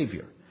suffering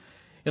Savior.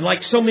 And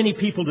like so many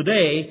people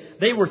today,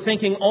 they were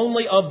thinking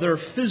only of their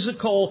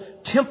physical,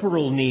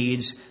 temporal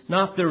needs,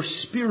 not their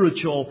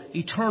spiritual,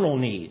 eternal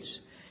needs.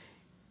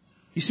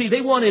 You see,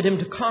 they wanted him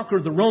to conquer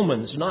the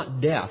Romans,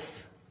 not death.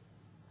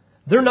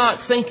 They're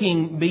not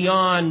thinking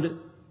beyond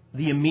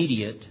the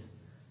immediate.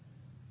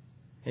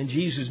 And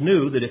Jesus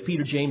knew that if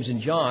Peter, James,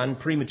 and John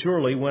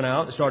prematurely went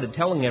out and started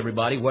telling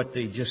everybody what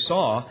they just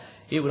saw,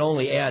 it would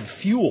only add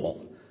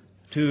fuel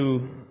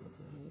to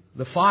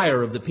the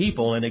fire of the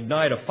people and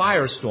ignite a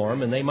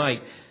firestorm, and they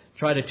might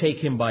try to take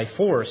him by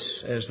force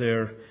as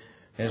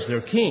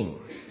their king.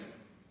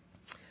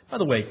 By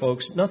the way,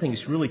 folks,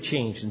 nothing's really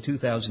changed in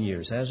 2,000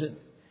 years, has it?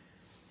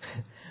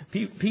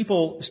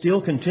 People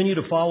still continue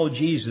to follow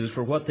Jesus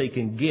for what they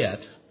can get,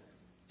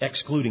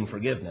 excluding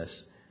forgiveness,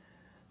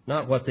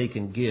 not what they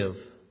can give.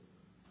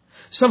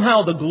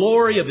 Somehow the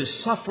glory of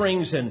his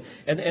sufferings and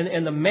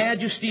the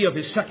majesty of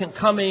his second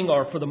coming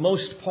are for the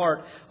most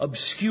part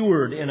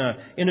obscured in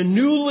a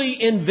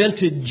newly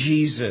invented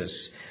Jesus.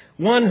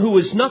 One who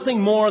is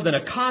nothing more than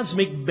a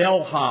cosmic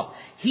bellhop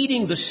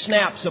heeding the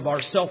snaps of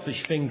our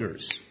selfish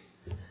fingers.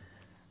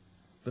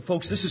 But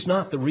folks, this is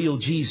not the real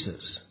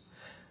Jesus.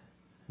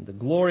 The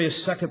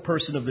glorious second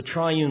person of the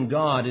triune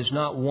God is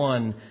not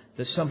one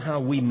that somehow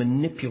we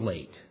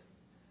manipulate.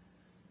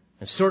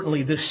 And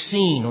certainly this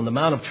scene on the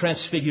Mount of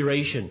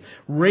Transfiguration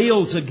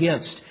rails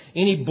against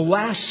any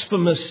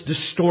blasphemous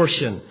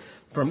distortion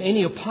from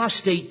any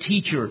apostate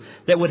teacher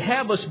that would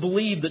have us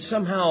believe that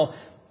somehow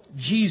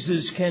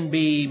Jesus can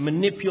be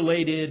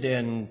manipulated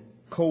and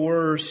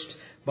coerced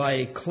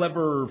by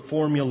clever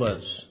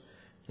formulas.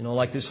 You know,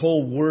 like this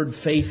whole word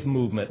faith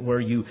movement where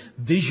you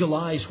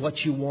visualize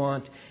what you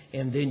want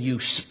and then you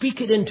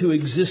speak it into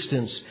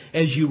existence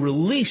as you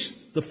release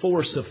the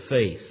force of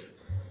faith.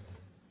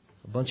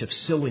 A bunch of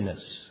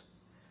silliness.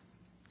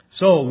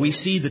 So we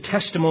see the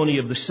testimony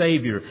of the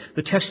Savior,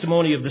 the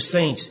testimony of the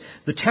saints,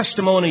 the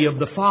testimony of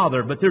the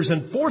Father. But there's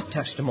a fourth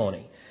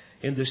testimony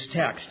in this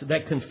text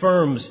that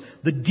confirms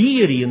the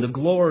deity and the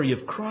glory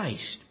of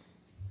Christ.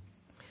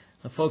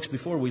 Now, folks,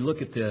 before we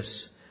look at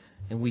this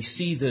and we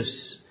see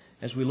this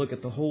as we look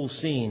at the whole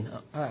scene,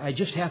 I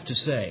just have to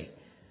say,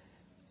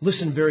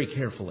 listen very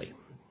carefully.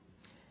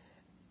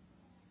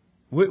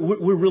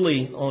 We're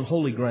really on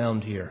holy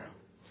ground here.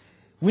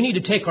 We need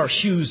to take our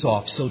shoes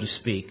off, so to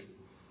speak.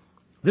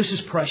 This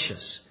is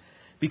precious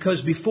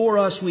because before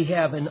us we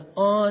have an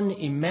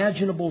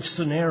unimaginable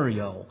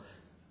scenario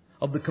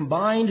of the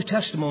combined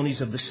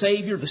testimonies of the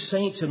Savior, the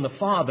saints, and the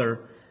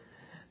Father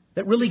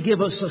that really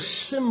give us a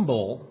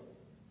symbol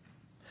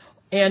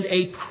and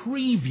a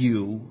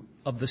preview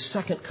of the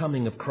second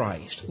coming of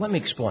Christ. Let me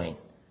explain.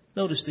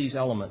 Notice these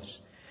elements.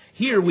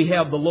 Here we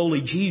have the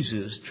lowly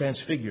Jesus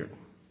transfigured,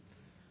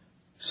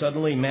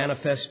 suddenly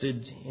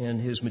manifested in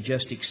his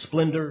majestic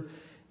splendor.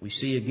 We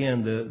see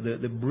again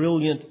the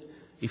brilliant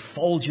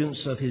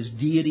effulgence of his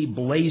deity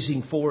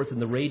blazing forth in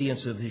the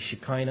radiance of his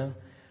Shekinah.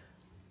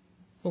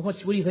 Well, what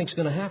do you think is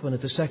going to happen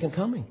at the second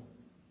coming?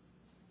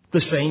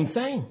 The same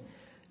thing.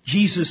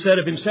 Jesus said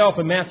of himself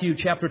in Matthew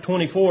chapter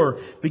 24,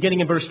 beginning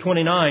in verse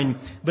 29,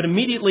 "But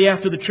immediately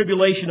after the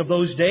tribulation of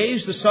those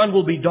days, the sun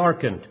will be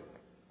darkened,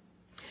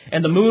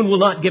 and the moon will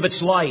not give its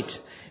light,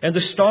 and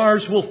the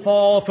stars will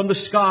fall from the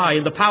sky,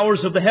 and the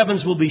powers of the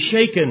heavens will be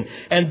shaken.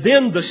 And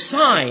then the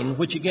sign,"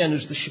 which again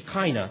is the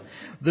Shekinah,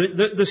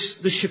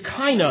 the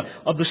Shekinah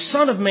of the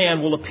Son of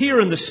Man will appear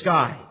in the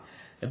sky.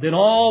 "And then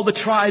all the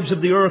tribes of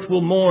the earth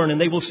will mourn,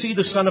 and they will see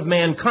the Son of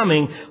Man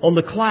coming on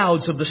the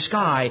clouds of the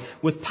sky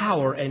with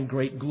power and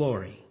great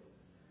glory."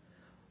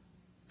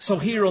 So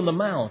here on the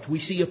Mount, we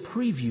see a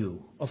preview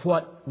of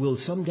what will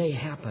someday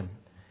happen.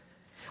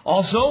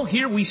 Also,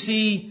 here we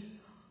see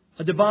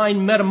a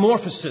divine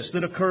metamorphosis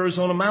that occurs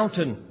on a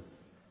mountain.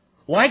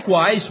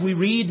 Likewise, we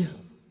read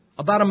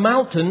about a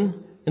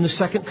mountain in the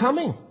second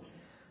coming.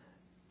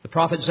 The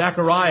prophet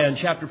Zechariah in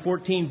chapter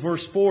 14,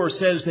 verse 4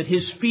 says that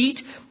his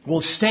feet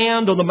will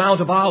stand on the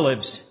Mount of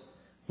Olives,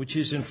 which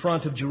is in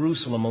front of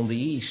Jerusalem on the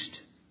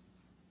east.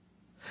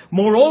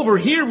 Moreover,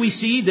 here we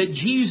see that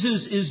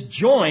Jesus is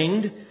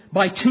joined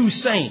by two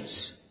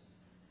saints.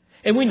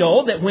 And we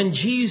know that when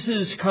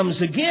Jesus comes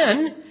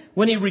again,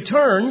 when he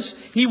returns,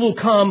 he will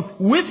come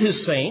with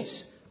his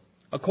saints,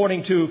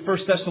 according to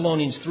 1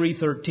 Thessalonians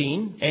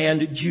 3:13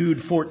 and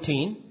Jude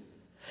 14.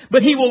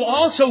 But he will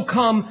also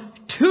come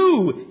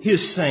to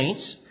his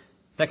saints,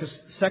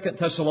 2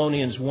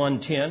 Thessalonians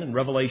 1:10 and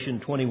Revelation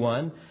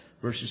 21,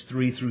 verses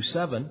 3 through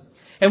 7.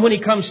 And when he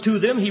comes to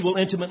them, he will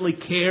intimately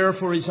care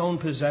for his own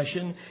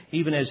possession,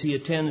 even as he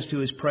attends to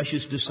his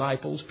precious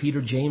disciples,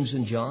 Peter, James,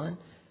 and John.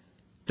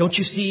 Don't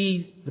you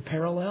see the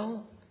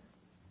parallel?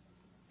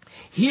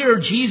 Here,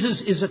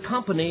 Jesus is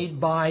accompanied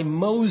by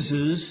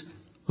Moses,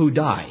 who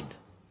died,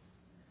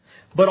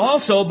 but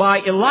also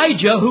by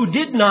Elijah, who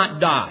did not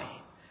die,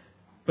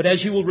 but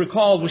as you will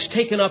recall, was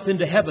taken up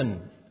into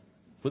heaven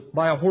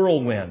by a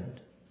whirlwind.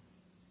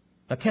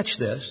 Now catch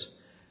this.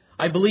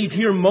 I believe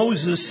here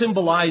Moses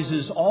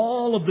symbolizes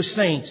all of the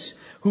saints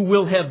who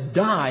will have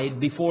died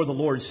before the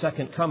Lord's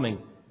second coming.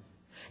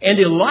 And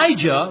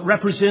Elijah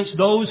represents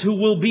those who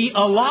will be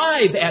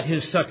alive at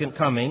His second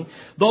coming,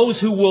 those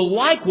who will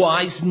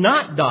likewise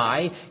not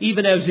die,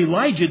 even as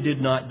Elijah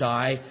did not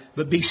die,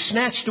 but be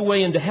snatched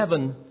away into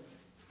heaven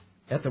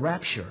at the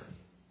rapture.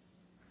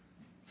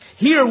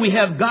 Here we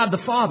have God the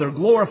Father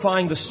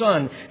glorifying the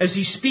Son as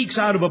He speaks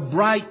out of a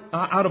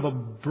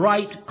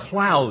bright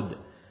cloud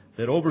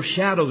that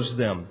overshadows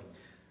them.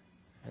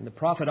 And the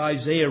prophet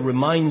Isaiah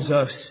reminds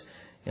us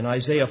in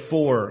Isaiah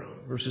 4,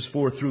 verses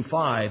 4 through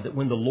 5, that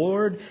when the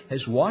Lord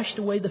has washed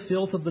away the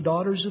filth of the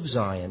daughters of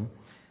Zion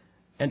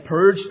and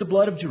purged the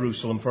blood of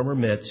Jerusalem from her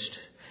midst,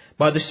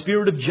 by the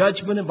spirit of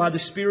judgment and by the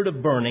spirit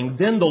of burning,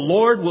 then the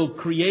Lord will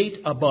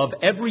create above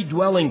every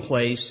dwelling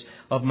place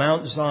of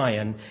Mount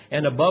Zion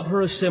and above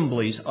her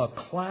assemblies a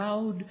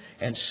cloud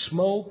and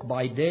smoke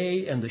by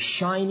day and the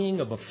shining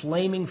of a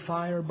flaming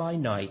fire by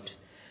night.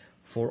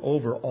 For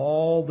over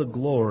all the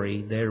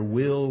glory there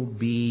will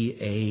be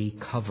a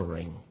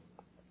covering.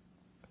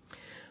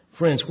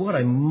 Friends, what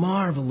a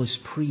marvelous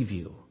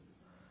preview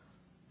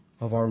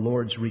of our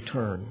Lord's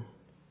return.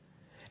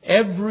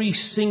 Every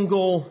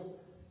single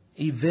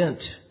event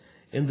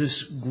in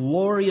this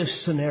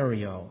glorious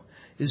scenario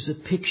is a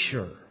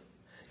picture,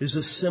 is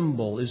a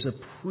symbol, is a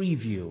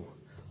preview,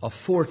 a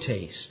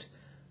foretaste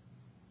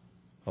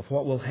of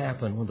what will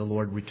happen when the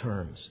Lord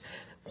returns.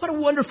 What a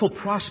wonderful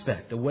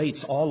prospect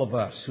awaits all of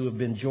us who have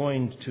been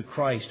joined to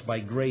Christ by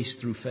grace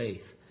through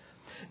faith.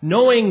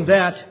 Knowing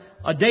that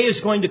a day is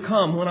going to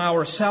come when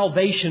our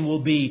salvation will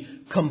be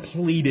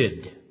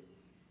completed.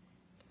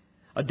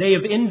 A day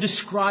of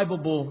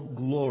indescribable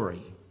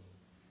glory.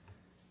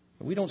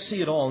 We don't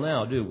see it all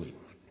now, do we?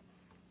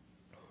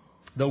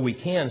 Though we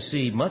can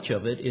see much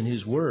of it in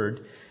His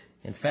Word.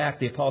 In fact,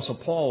 the Apostle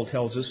Paul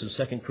tells us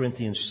in 2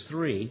 Corinthians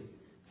 3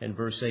 and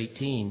verse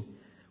 18,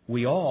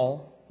 we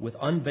all, with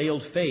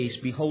unveiled face,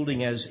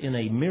 beholding as in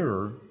a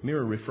mirror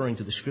referring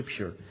to the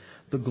Scripture,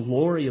 the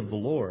glory of the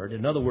Lord.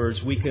 In other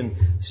words, we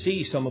can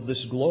see some of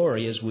this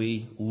glory as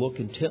we look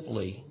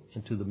intently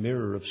into the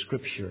mirror of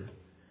Scripture.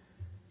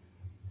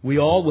 We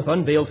all, with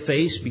unveiled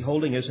face,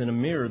 beholding as in a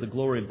mirror the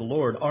glory of the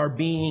Lord, are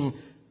being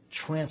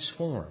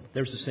transformed.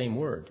 There's the same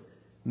word,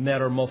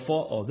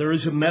 metamorpho. There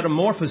is a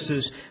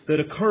metamorphosis that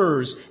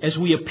occurs as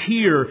we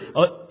appear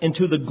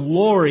into the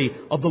glory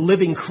of the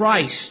living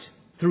Christ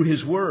through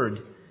His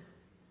Word.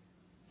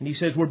 And he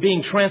says we're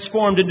being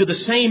transformed into the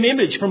same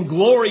image from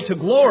glory to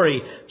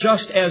glory,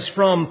 just as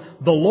from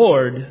the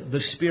Lord,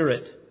 the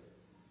Spirit.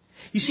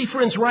 You see,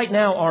 friends, right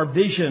now our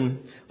vision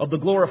of the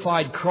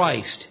glorified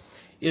Christ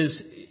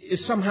is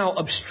somehow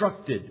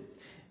obstructed.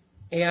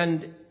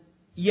 And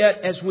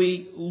yet, as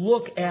we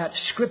look at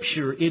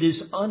Scripture, it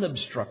is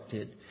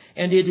unobstructed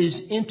and it is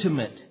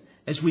intimate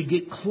as we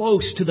get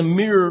close to the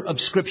mirror of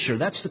Scripture.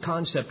 That's the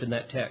concept in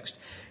that text.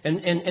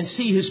 And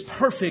see His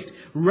perfect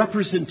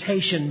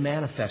representation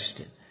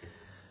manifested.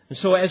 And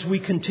so as we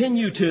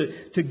continue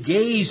to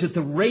gaze at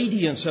the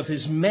radiance of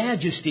His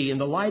majesty in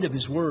the light of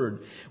His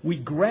Word, we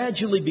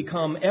gradually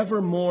become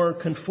ever more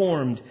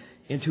conformed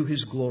into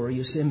His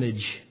glorious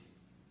image.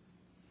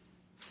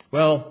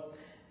 Well,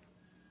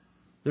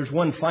 there's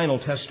one final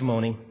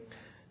testimony.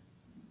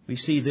 We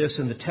see this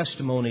in the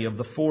testimony of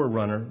the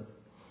Forerunner.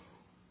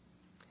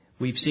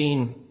 We've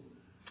seen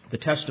the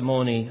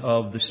testimony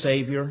of the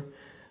Savior.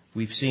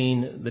 We've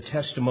seen the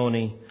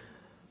testimony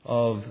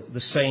of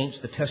the saints,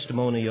 the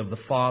testimony of the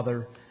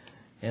Father,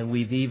 and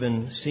we've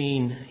even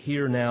seen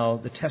here now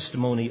the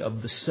testimony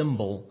of the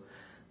symbol.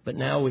 But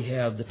now we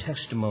have the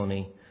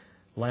testimony,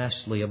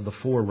 lastly, of the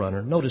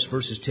Forerunner. Notice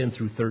verses 10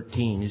 through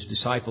 13. His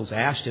disciples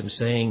asked Him,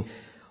 saying,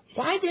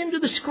 "Why then do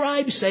the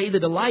scribes say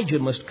that Elijah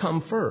must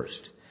come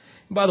first?"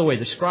 And by the way,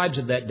 the scribes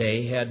of that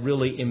day had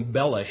really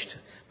embellished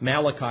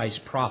Malachi's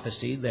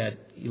prophecy that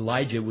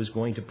Elijah was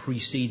going to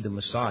precede the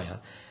Messiah.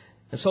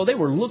 And so they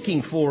were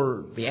looking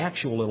for the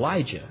actual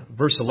Elijah.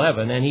 Verse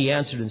 11, and he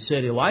answered and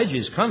said, "Elijah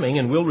is coming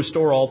and will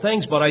restore all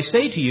things. But I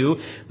say to you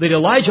that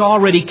Elijah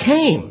already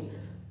came.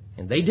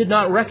 And they did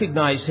not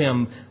recognize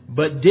him,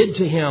 but did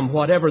to him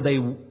whatever they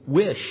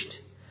wished.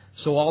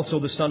 So also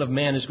the Son of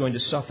Man is going to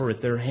suffer at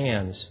their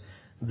hands."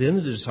 Then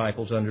the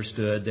disciples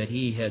understood that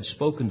He had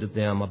spoken to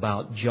them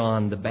about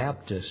John the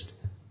Baptist.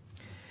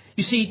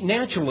 You see,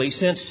 naturally,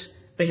 since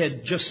they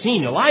had just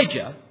seen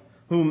Elijah,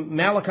 whom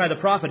Malachi the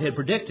prophet had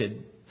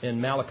predicted, in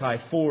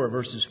Malachi 4,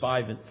 verses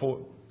 5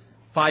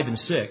 and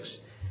 6.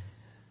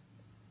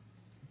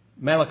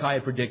 Malachi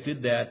had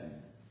predicted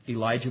that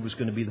Elijah was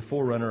going to be the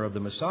forerunner of the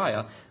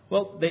Messiah.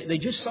 Well, they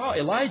just saw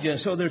Elijah, and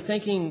so they're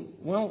thinking,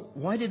 well,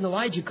 why didn't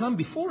Elijah come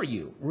before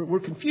you? We're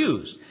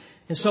confused.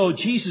 And so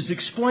Jesus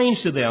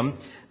explains to them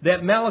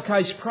that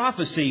Malachi's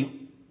prophecy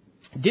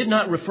did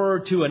not refer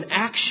to an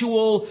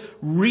actual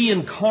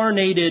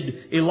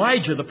reincarnated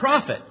Elijah the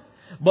prophet,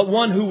 but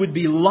one who would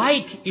be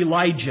like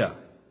Elijah,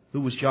 who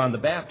was John the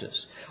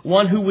Baptist.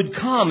 One who would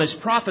come as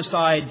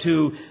prophesied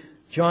to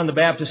John the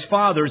Baptist's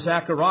father,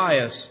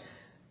 Zacharias,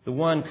 the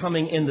one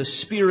coming in the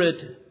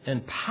spirit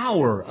and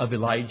power of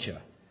Elijah.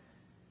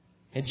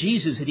 And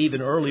Jesus had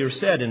even earlier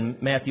said in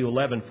Matthew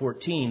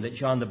 11:14 that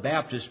John the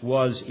Baptist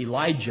was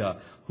Elijah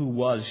who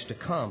was to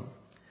come.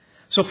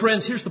 So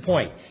friends, here's the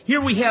point.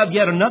 Here we have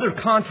yet another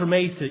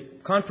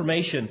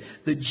confirmation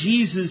that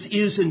Jesus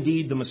is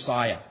indeed the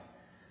Messiah,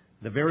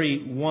 the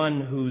very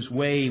one whose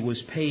way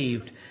was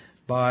paved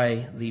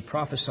by the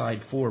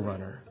prophesied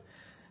forerunner.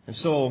 And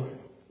so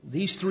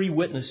these three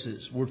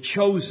witnesses were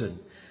chosen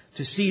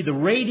to see the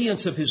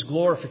radiance of His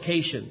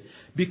glorification,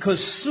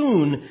 because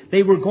soon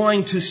they were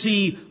going to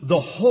see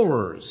the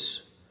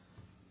horrors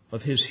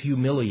of His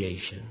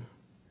humiliation.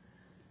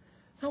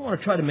 I want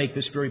to try to make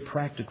this very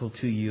practical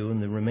to you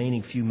in the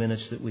remaining few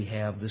minutes that we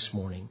have this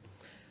morning.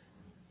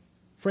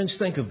 Friends,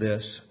 think of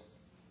this.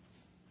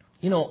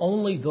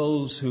 Only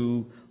those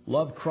who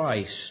love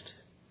Christ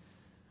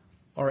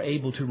are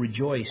able to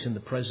rejoice in the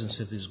presence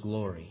of His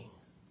glory.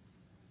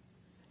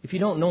 If you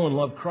don't know and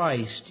love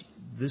Christ,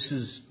 this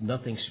is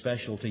nothing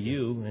special to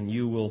you, and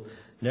you will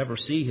never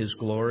see His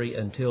glory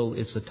until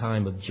it's the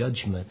time of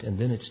judgment, and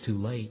then it's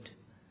too late.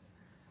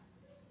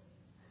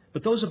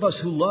 But those of us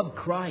who love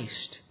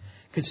Christ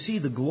can see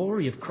the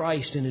glory of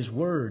Christ in His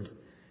Word,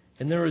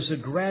 and there is a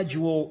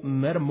gradual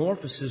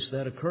metamorphosis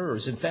that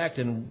occurs. In fact,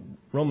 in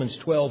Romans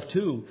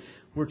 12:2,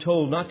 we're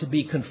told not to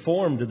be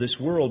conformed to this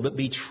world, but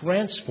be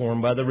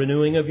transformed by the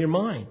renewing of your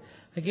mind.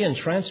 Again,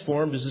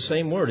 transformed is the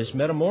same word. It's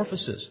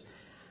metamorphosis.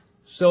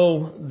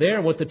 So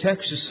there, what the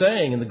text is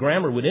saying, and the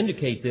grammar would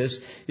indicate this,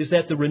 is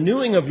that the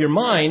renewing of your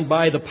mind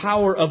by the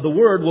power of the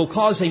Word will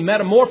cause a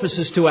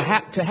metamorphosis to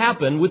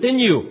happen within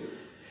you.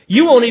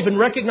 You won't even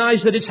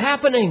recognize that it's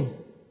happening.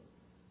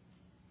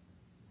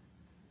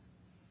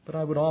 But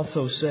I would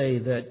also say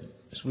that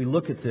as we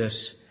look at this,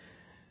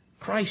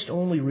 Christ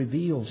only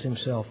reveals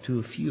Himself to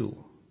a few,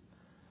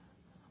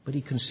 but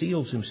He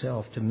conceals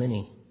Himself to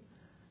many.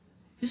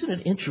 Isn't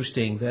it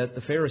interesting that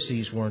the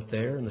Pharisees weren't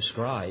there and the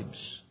scribes?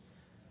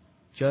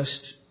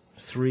 Just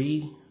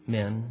three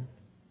men,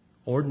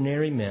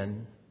 ordinary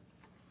men.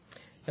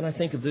 And I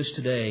think of this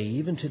today,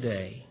 even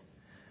today,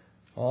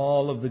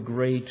 all of the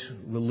great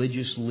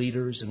religious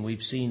leaders, and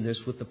we've seen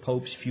this with the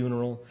Pope's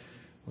funeral.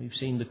 We've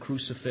seen the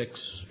crucifix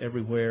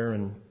everywhere,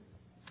 and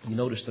you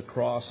notice the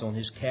cross on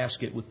his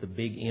casket with the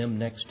big M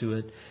next to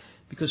it,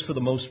 because for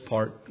the most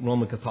part,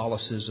 Roman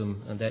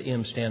Catholicism, and that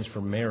M stands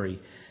for Mary,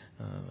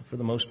 for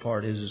the most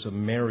part is a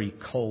Mary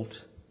cult.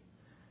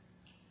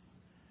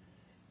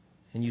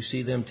 And you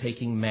see them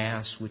taking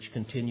Mass, which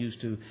continues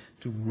to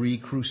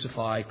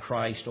re-crucify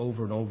Christ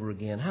over and over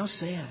again. How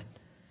sad.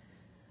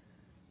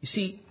 You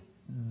see,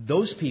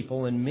 those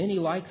people, and many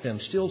like them,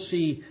 still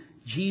see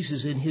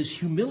Jesus in His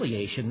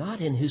humiliation,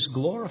 not in His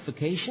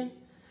glorification.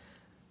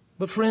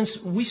 But friends,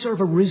 we serve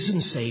a risen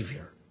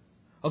Savior,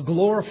 a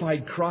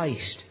glorified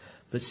Christ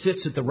that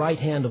sits at the right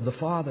hand of the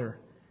Father.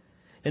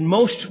 And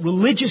most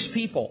religious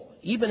people,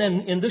 even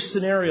in this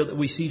scenario that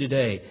we see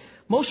today,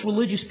 most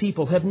religious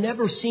people have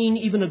never seen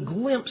even a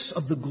glimpse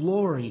of the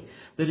glory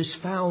that is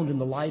found in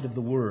the light of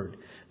the Word.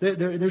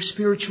 They're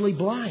spiritually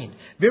blind.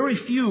 Very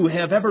few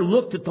have ever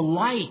looked at the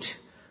light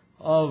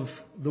of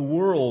the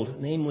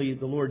world, namely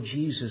the Lord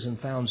Jesus,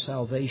 and found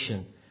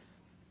salvation.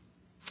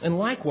 And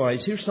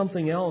likewise, here's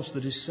something else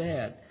that is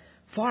sad.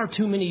 Far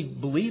too many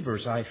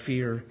believers, I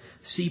fear,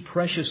 see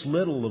precious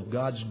little of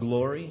God's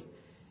glory,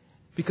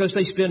 because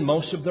they spend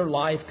most of their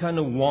life kind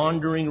of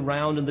wandering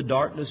around in the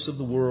darkness of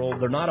the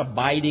world. They're not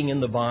abiding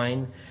in the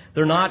vine.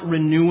 They're not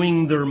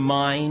renewing their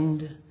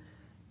mind.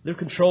 They're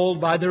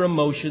controlled by their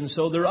emotions,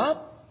 so they're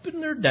up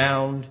and they're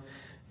down,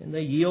 and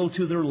they yield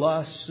to their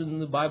lusts.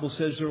 And the Bible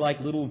says they're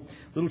like little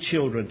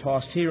children,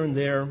 tossed here and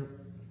there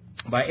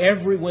by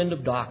every wind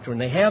of doctrine.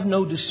 They have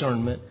no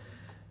discernment,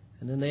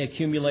 and then they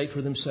accumulate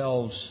for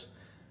themselves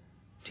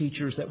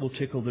teachers that will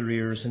tickle their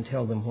ears and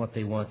tell them what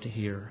they want to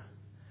hear.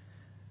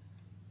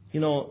 You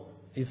know,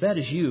 if that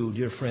is you,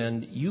 dear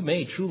friend, you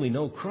may truly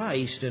know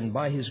Christ and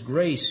by His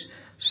grace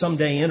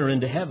someday enter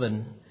into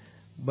heaven,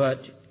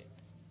 but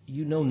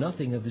you know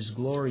nothing of His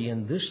glory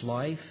in this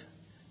life,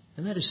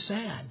 and that is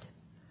sad,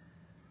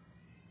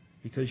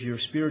 because you're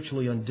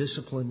spiritually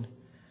undisciplined,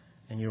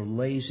 and you're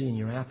lazy, and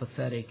you're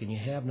apathetic, and you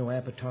have no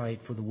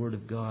appetite for the Word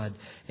of God,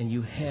 and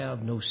you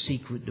have no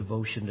secret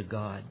devotion to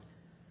God.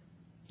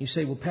 You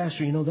say, well,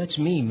 Pastor, that's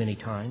me many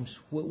times.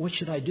 What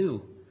should I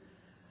do?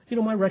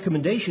 My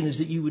recommendation is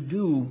that you would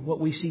do what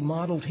we see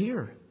modeled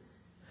here.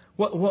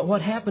 What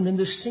happened in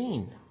this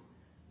scene?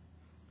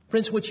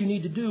 Friends, what you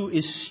need to do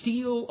is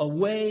steal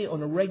away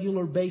on a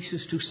regular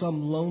basis to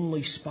some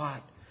lonely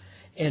spot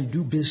and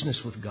do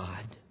business with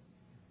God.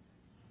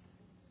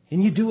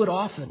 And you do it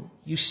often.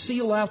 You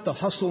seal out the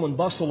hustle and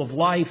bustle of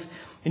life,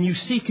 and you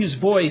seek His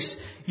voice.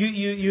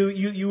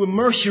 You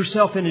immerse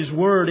yourself in His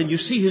Word, and you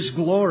see His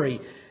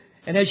glory.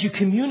 And as you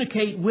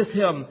communicate with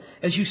Him,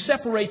 as you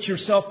separate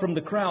yourself from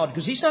the crowd,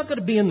 because He's not going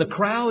to be in the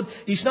crowd,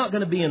 He's not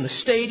going to be in the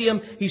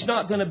stadium, He's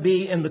not going to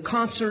be in the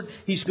concert,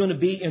 He's going to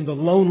be in the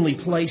lonely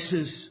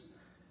places.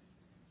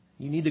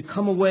 You need to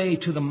come away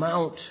to the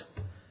mount,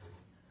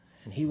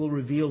 and He will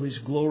reveal His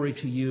glory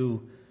to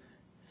you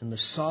in the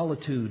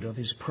solitude of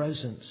His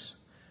presence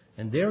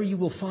and there you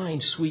will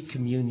find sweet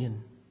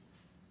communion.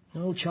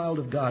 Oh, child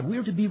of God, we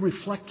are to be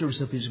reflectors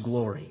of His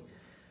glory.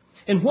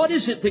 And what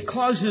is it that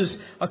causes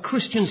a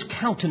Christian's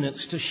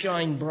countenance to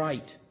shine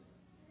bright?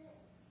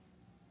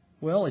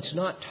 Well, it's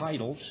not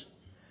titles.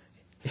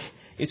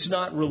 It's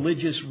not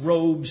religious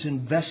robes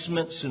and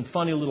vestments and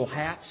funny little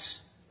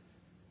hats.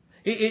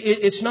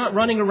 It's not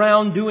running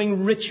around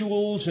doing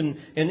rituals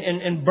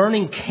and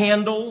burning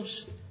candles.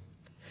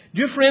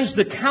 Dear friends,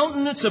 the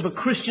countenance of a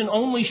Christian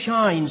only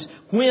shines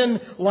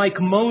when, like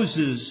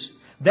Moses,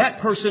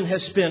 that person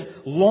has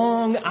spent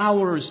long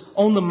hours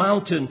on the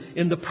mountain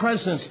in the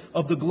presence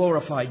of the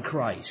glorified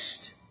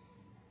Christ.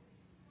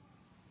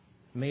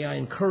 May I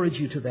encourage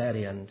you to that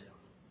end.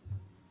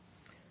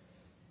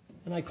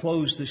 And I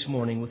close this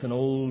morning with an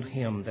old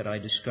hymn that I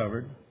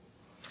discovered.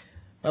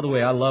 By the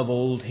way, I love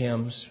old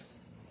hymns,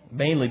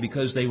 mainly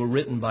because they were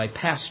written by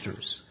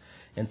pastors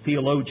and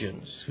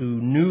theologians who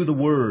knew the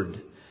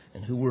Word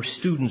and who were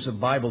students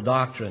of Bible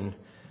doctrine,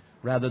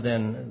 rather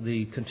than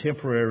the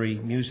contemporary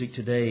music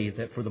today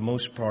that for the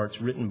most part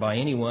is written by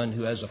anyone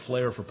who has a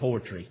flair for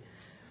poetry.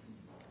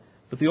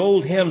 But the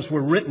old hymns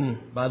were written,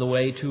 by the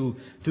way, to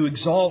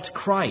exalt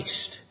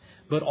Christ,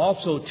 but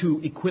also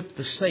to equip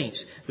the saints.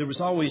 There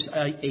was always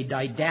a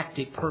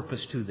didactic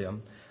purpose to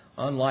them,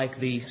 unlike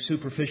the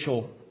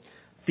superficial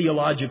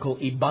theological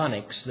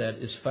ebonics that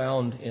is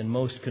found in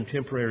most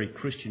contemporary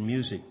Christian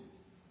music,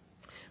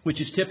 which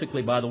is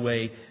typically, by the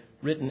way,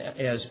 written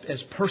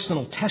as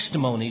personal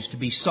testimonies to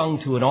be sung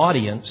to an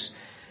audience,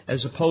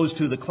 as opposed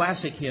to the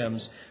classic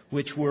hymns,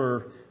 which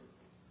were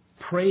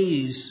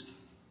praise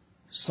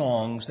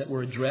songs that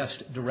were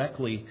addressed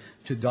directly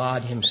to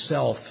God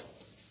Himself.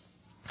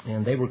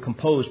 And they were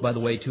composed, by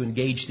the way, to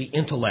engage the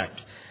intellect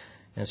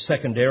and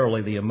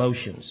secondarily the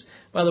emotions.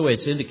 By the way,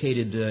 it's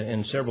indicated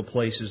in several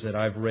places that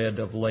I've read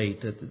of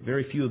late that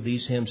very few of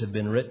these hymns have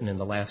been written in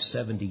the last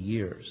 70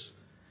 years.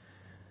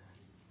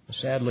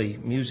 Sadly,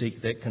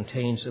 music that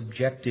contains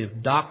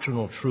objective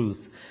doctrinal truth,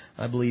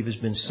 I believe, has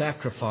been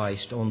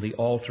sacrificed on the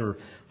altar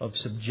of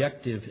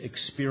subjective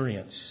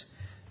experience.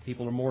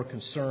 People are more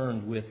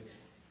concerned with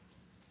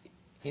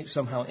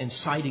somehow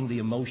inciting the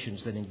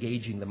emotions than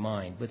engaging the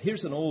mind. But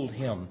here's an old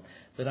hymn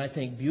that I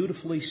think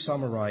beautifully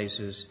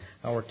summarizes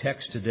our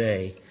text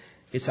today.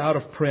 It's out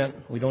of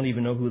print. We don't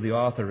even know who the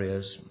author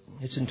is.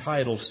 It's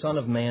entitled, "Son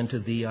of Man, to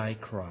Thee I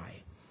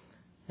Cry."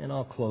 And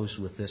I'll close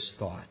with this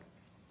thought.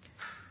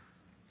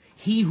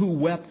 He who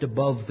wept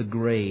above the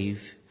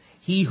grave,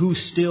 He who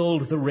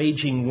stilled the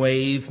raging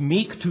wave,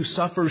 meek to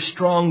suffer,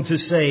 strong to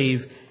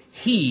save,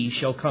 He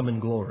shall come in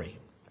glory.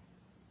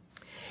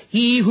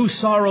 He who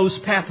sorrow's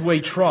pathway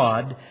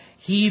trod,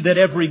 He that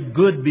every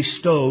good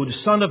bestowed,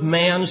 Son of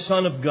Man,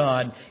 Son of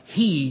God,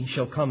 He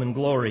shall come in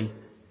glory.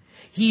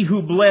 He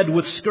who bled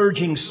with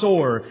scourging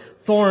sore,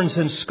 thorns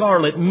and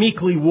scarlet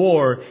meekly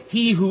wore,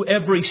 He who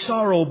every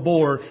sorrow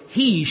bore,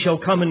 He shall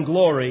come in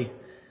glory.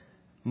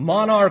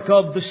 Monarch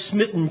of the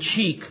smitten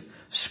cheek,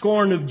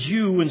 scorn of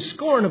Jew and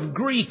scorn of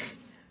Greek,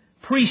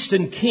 priest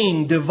and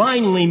king,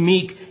 divinely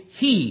meek,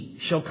 He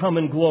shall come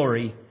in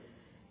glory.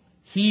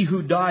 He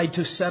who died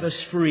to set us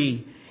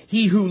free,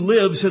 He who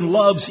lives and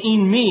loves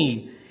in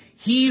me,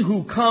 He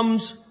who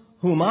comes,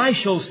 whom I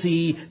shall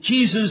see,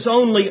 Jesus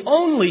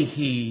only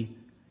He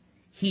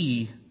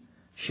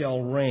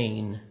shall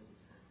reign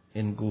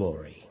in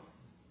glory.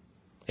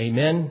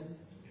 Amen?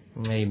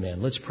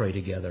 Amen. Let's pray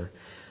together.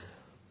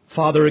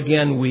 Father,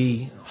 again,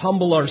 we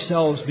humble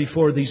ourselves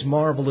before these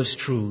marvelous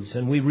truths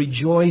and we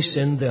rejoice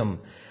in them.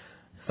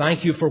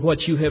 Thank you for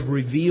what you have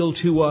revealed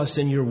to us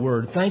in your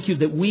word. Thank you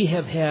that we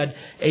have had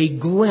a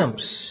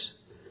glimpse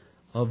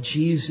of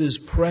Jesus'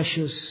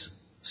 precious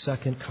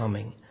second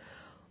coming.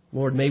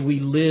 Lord, may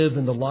we live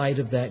in the light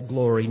of that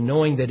glory,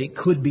 knowing that it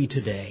could be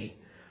today.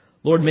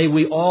 Lord, may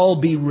we all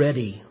be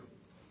ready.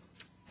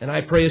 And I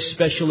pray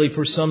especially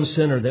for some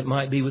sinner that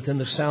might be within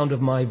the sound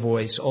of my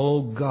voice.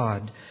 Oh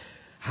God,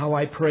 how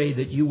I pray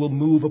that you will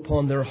move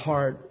upon their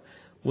heart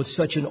with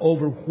such an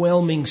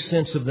overwhelming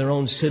sense of their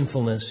own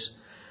sinfulness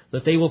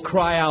that they will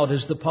cry out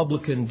as the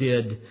publican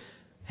did,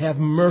 "Have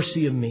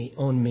mercy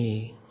on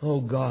me.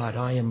 Oh God,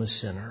 I am a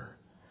sinner."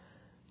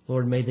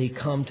 Lord, may they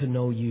come to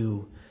know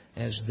you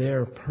as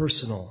their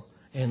personal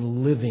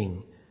and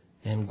living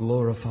and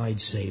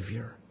glorified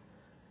Savior.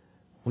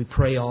 We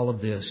pray all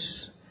of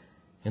this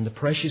in the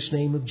precious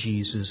name of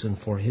Jesus and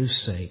for His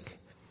sake.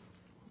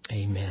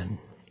 Amen.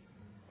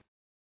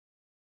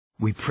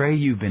 We pray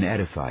you've been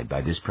edified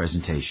by this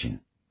presentation.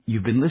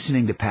 You've been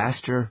listening to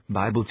Pastor,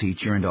 Bible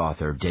teacher, and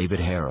author David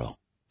Harrell.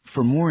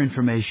 For more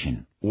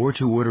information or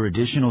to order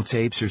additional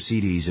tapes or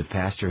CDs of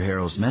Pastor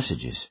Harrell's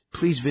messages,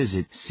 please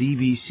visit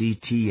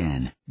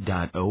cvctn.org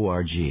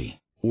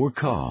or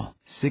call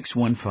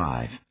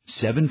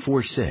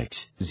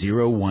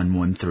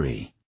 615-746-0113.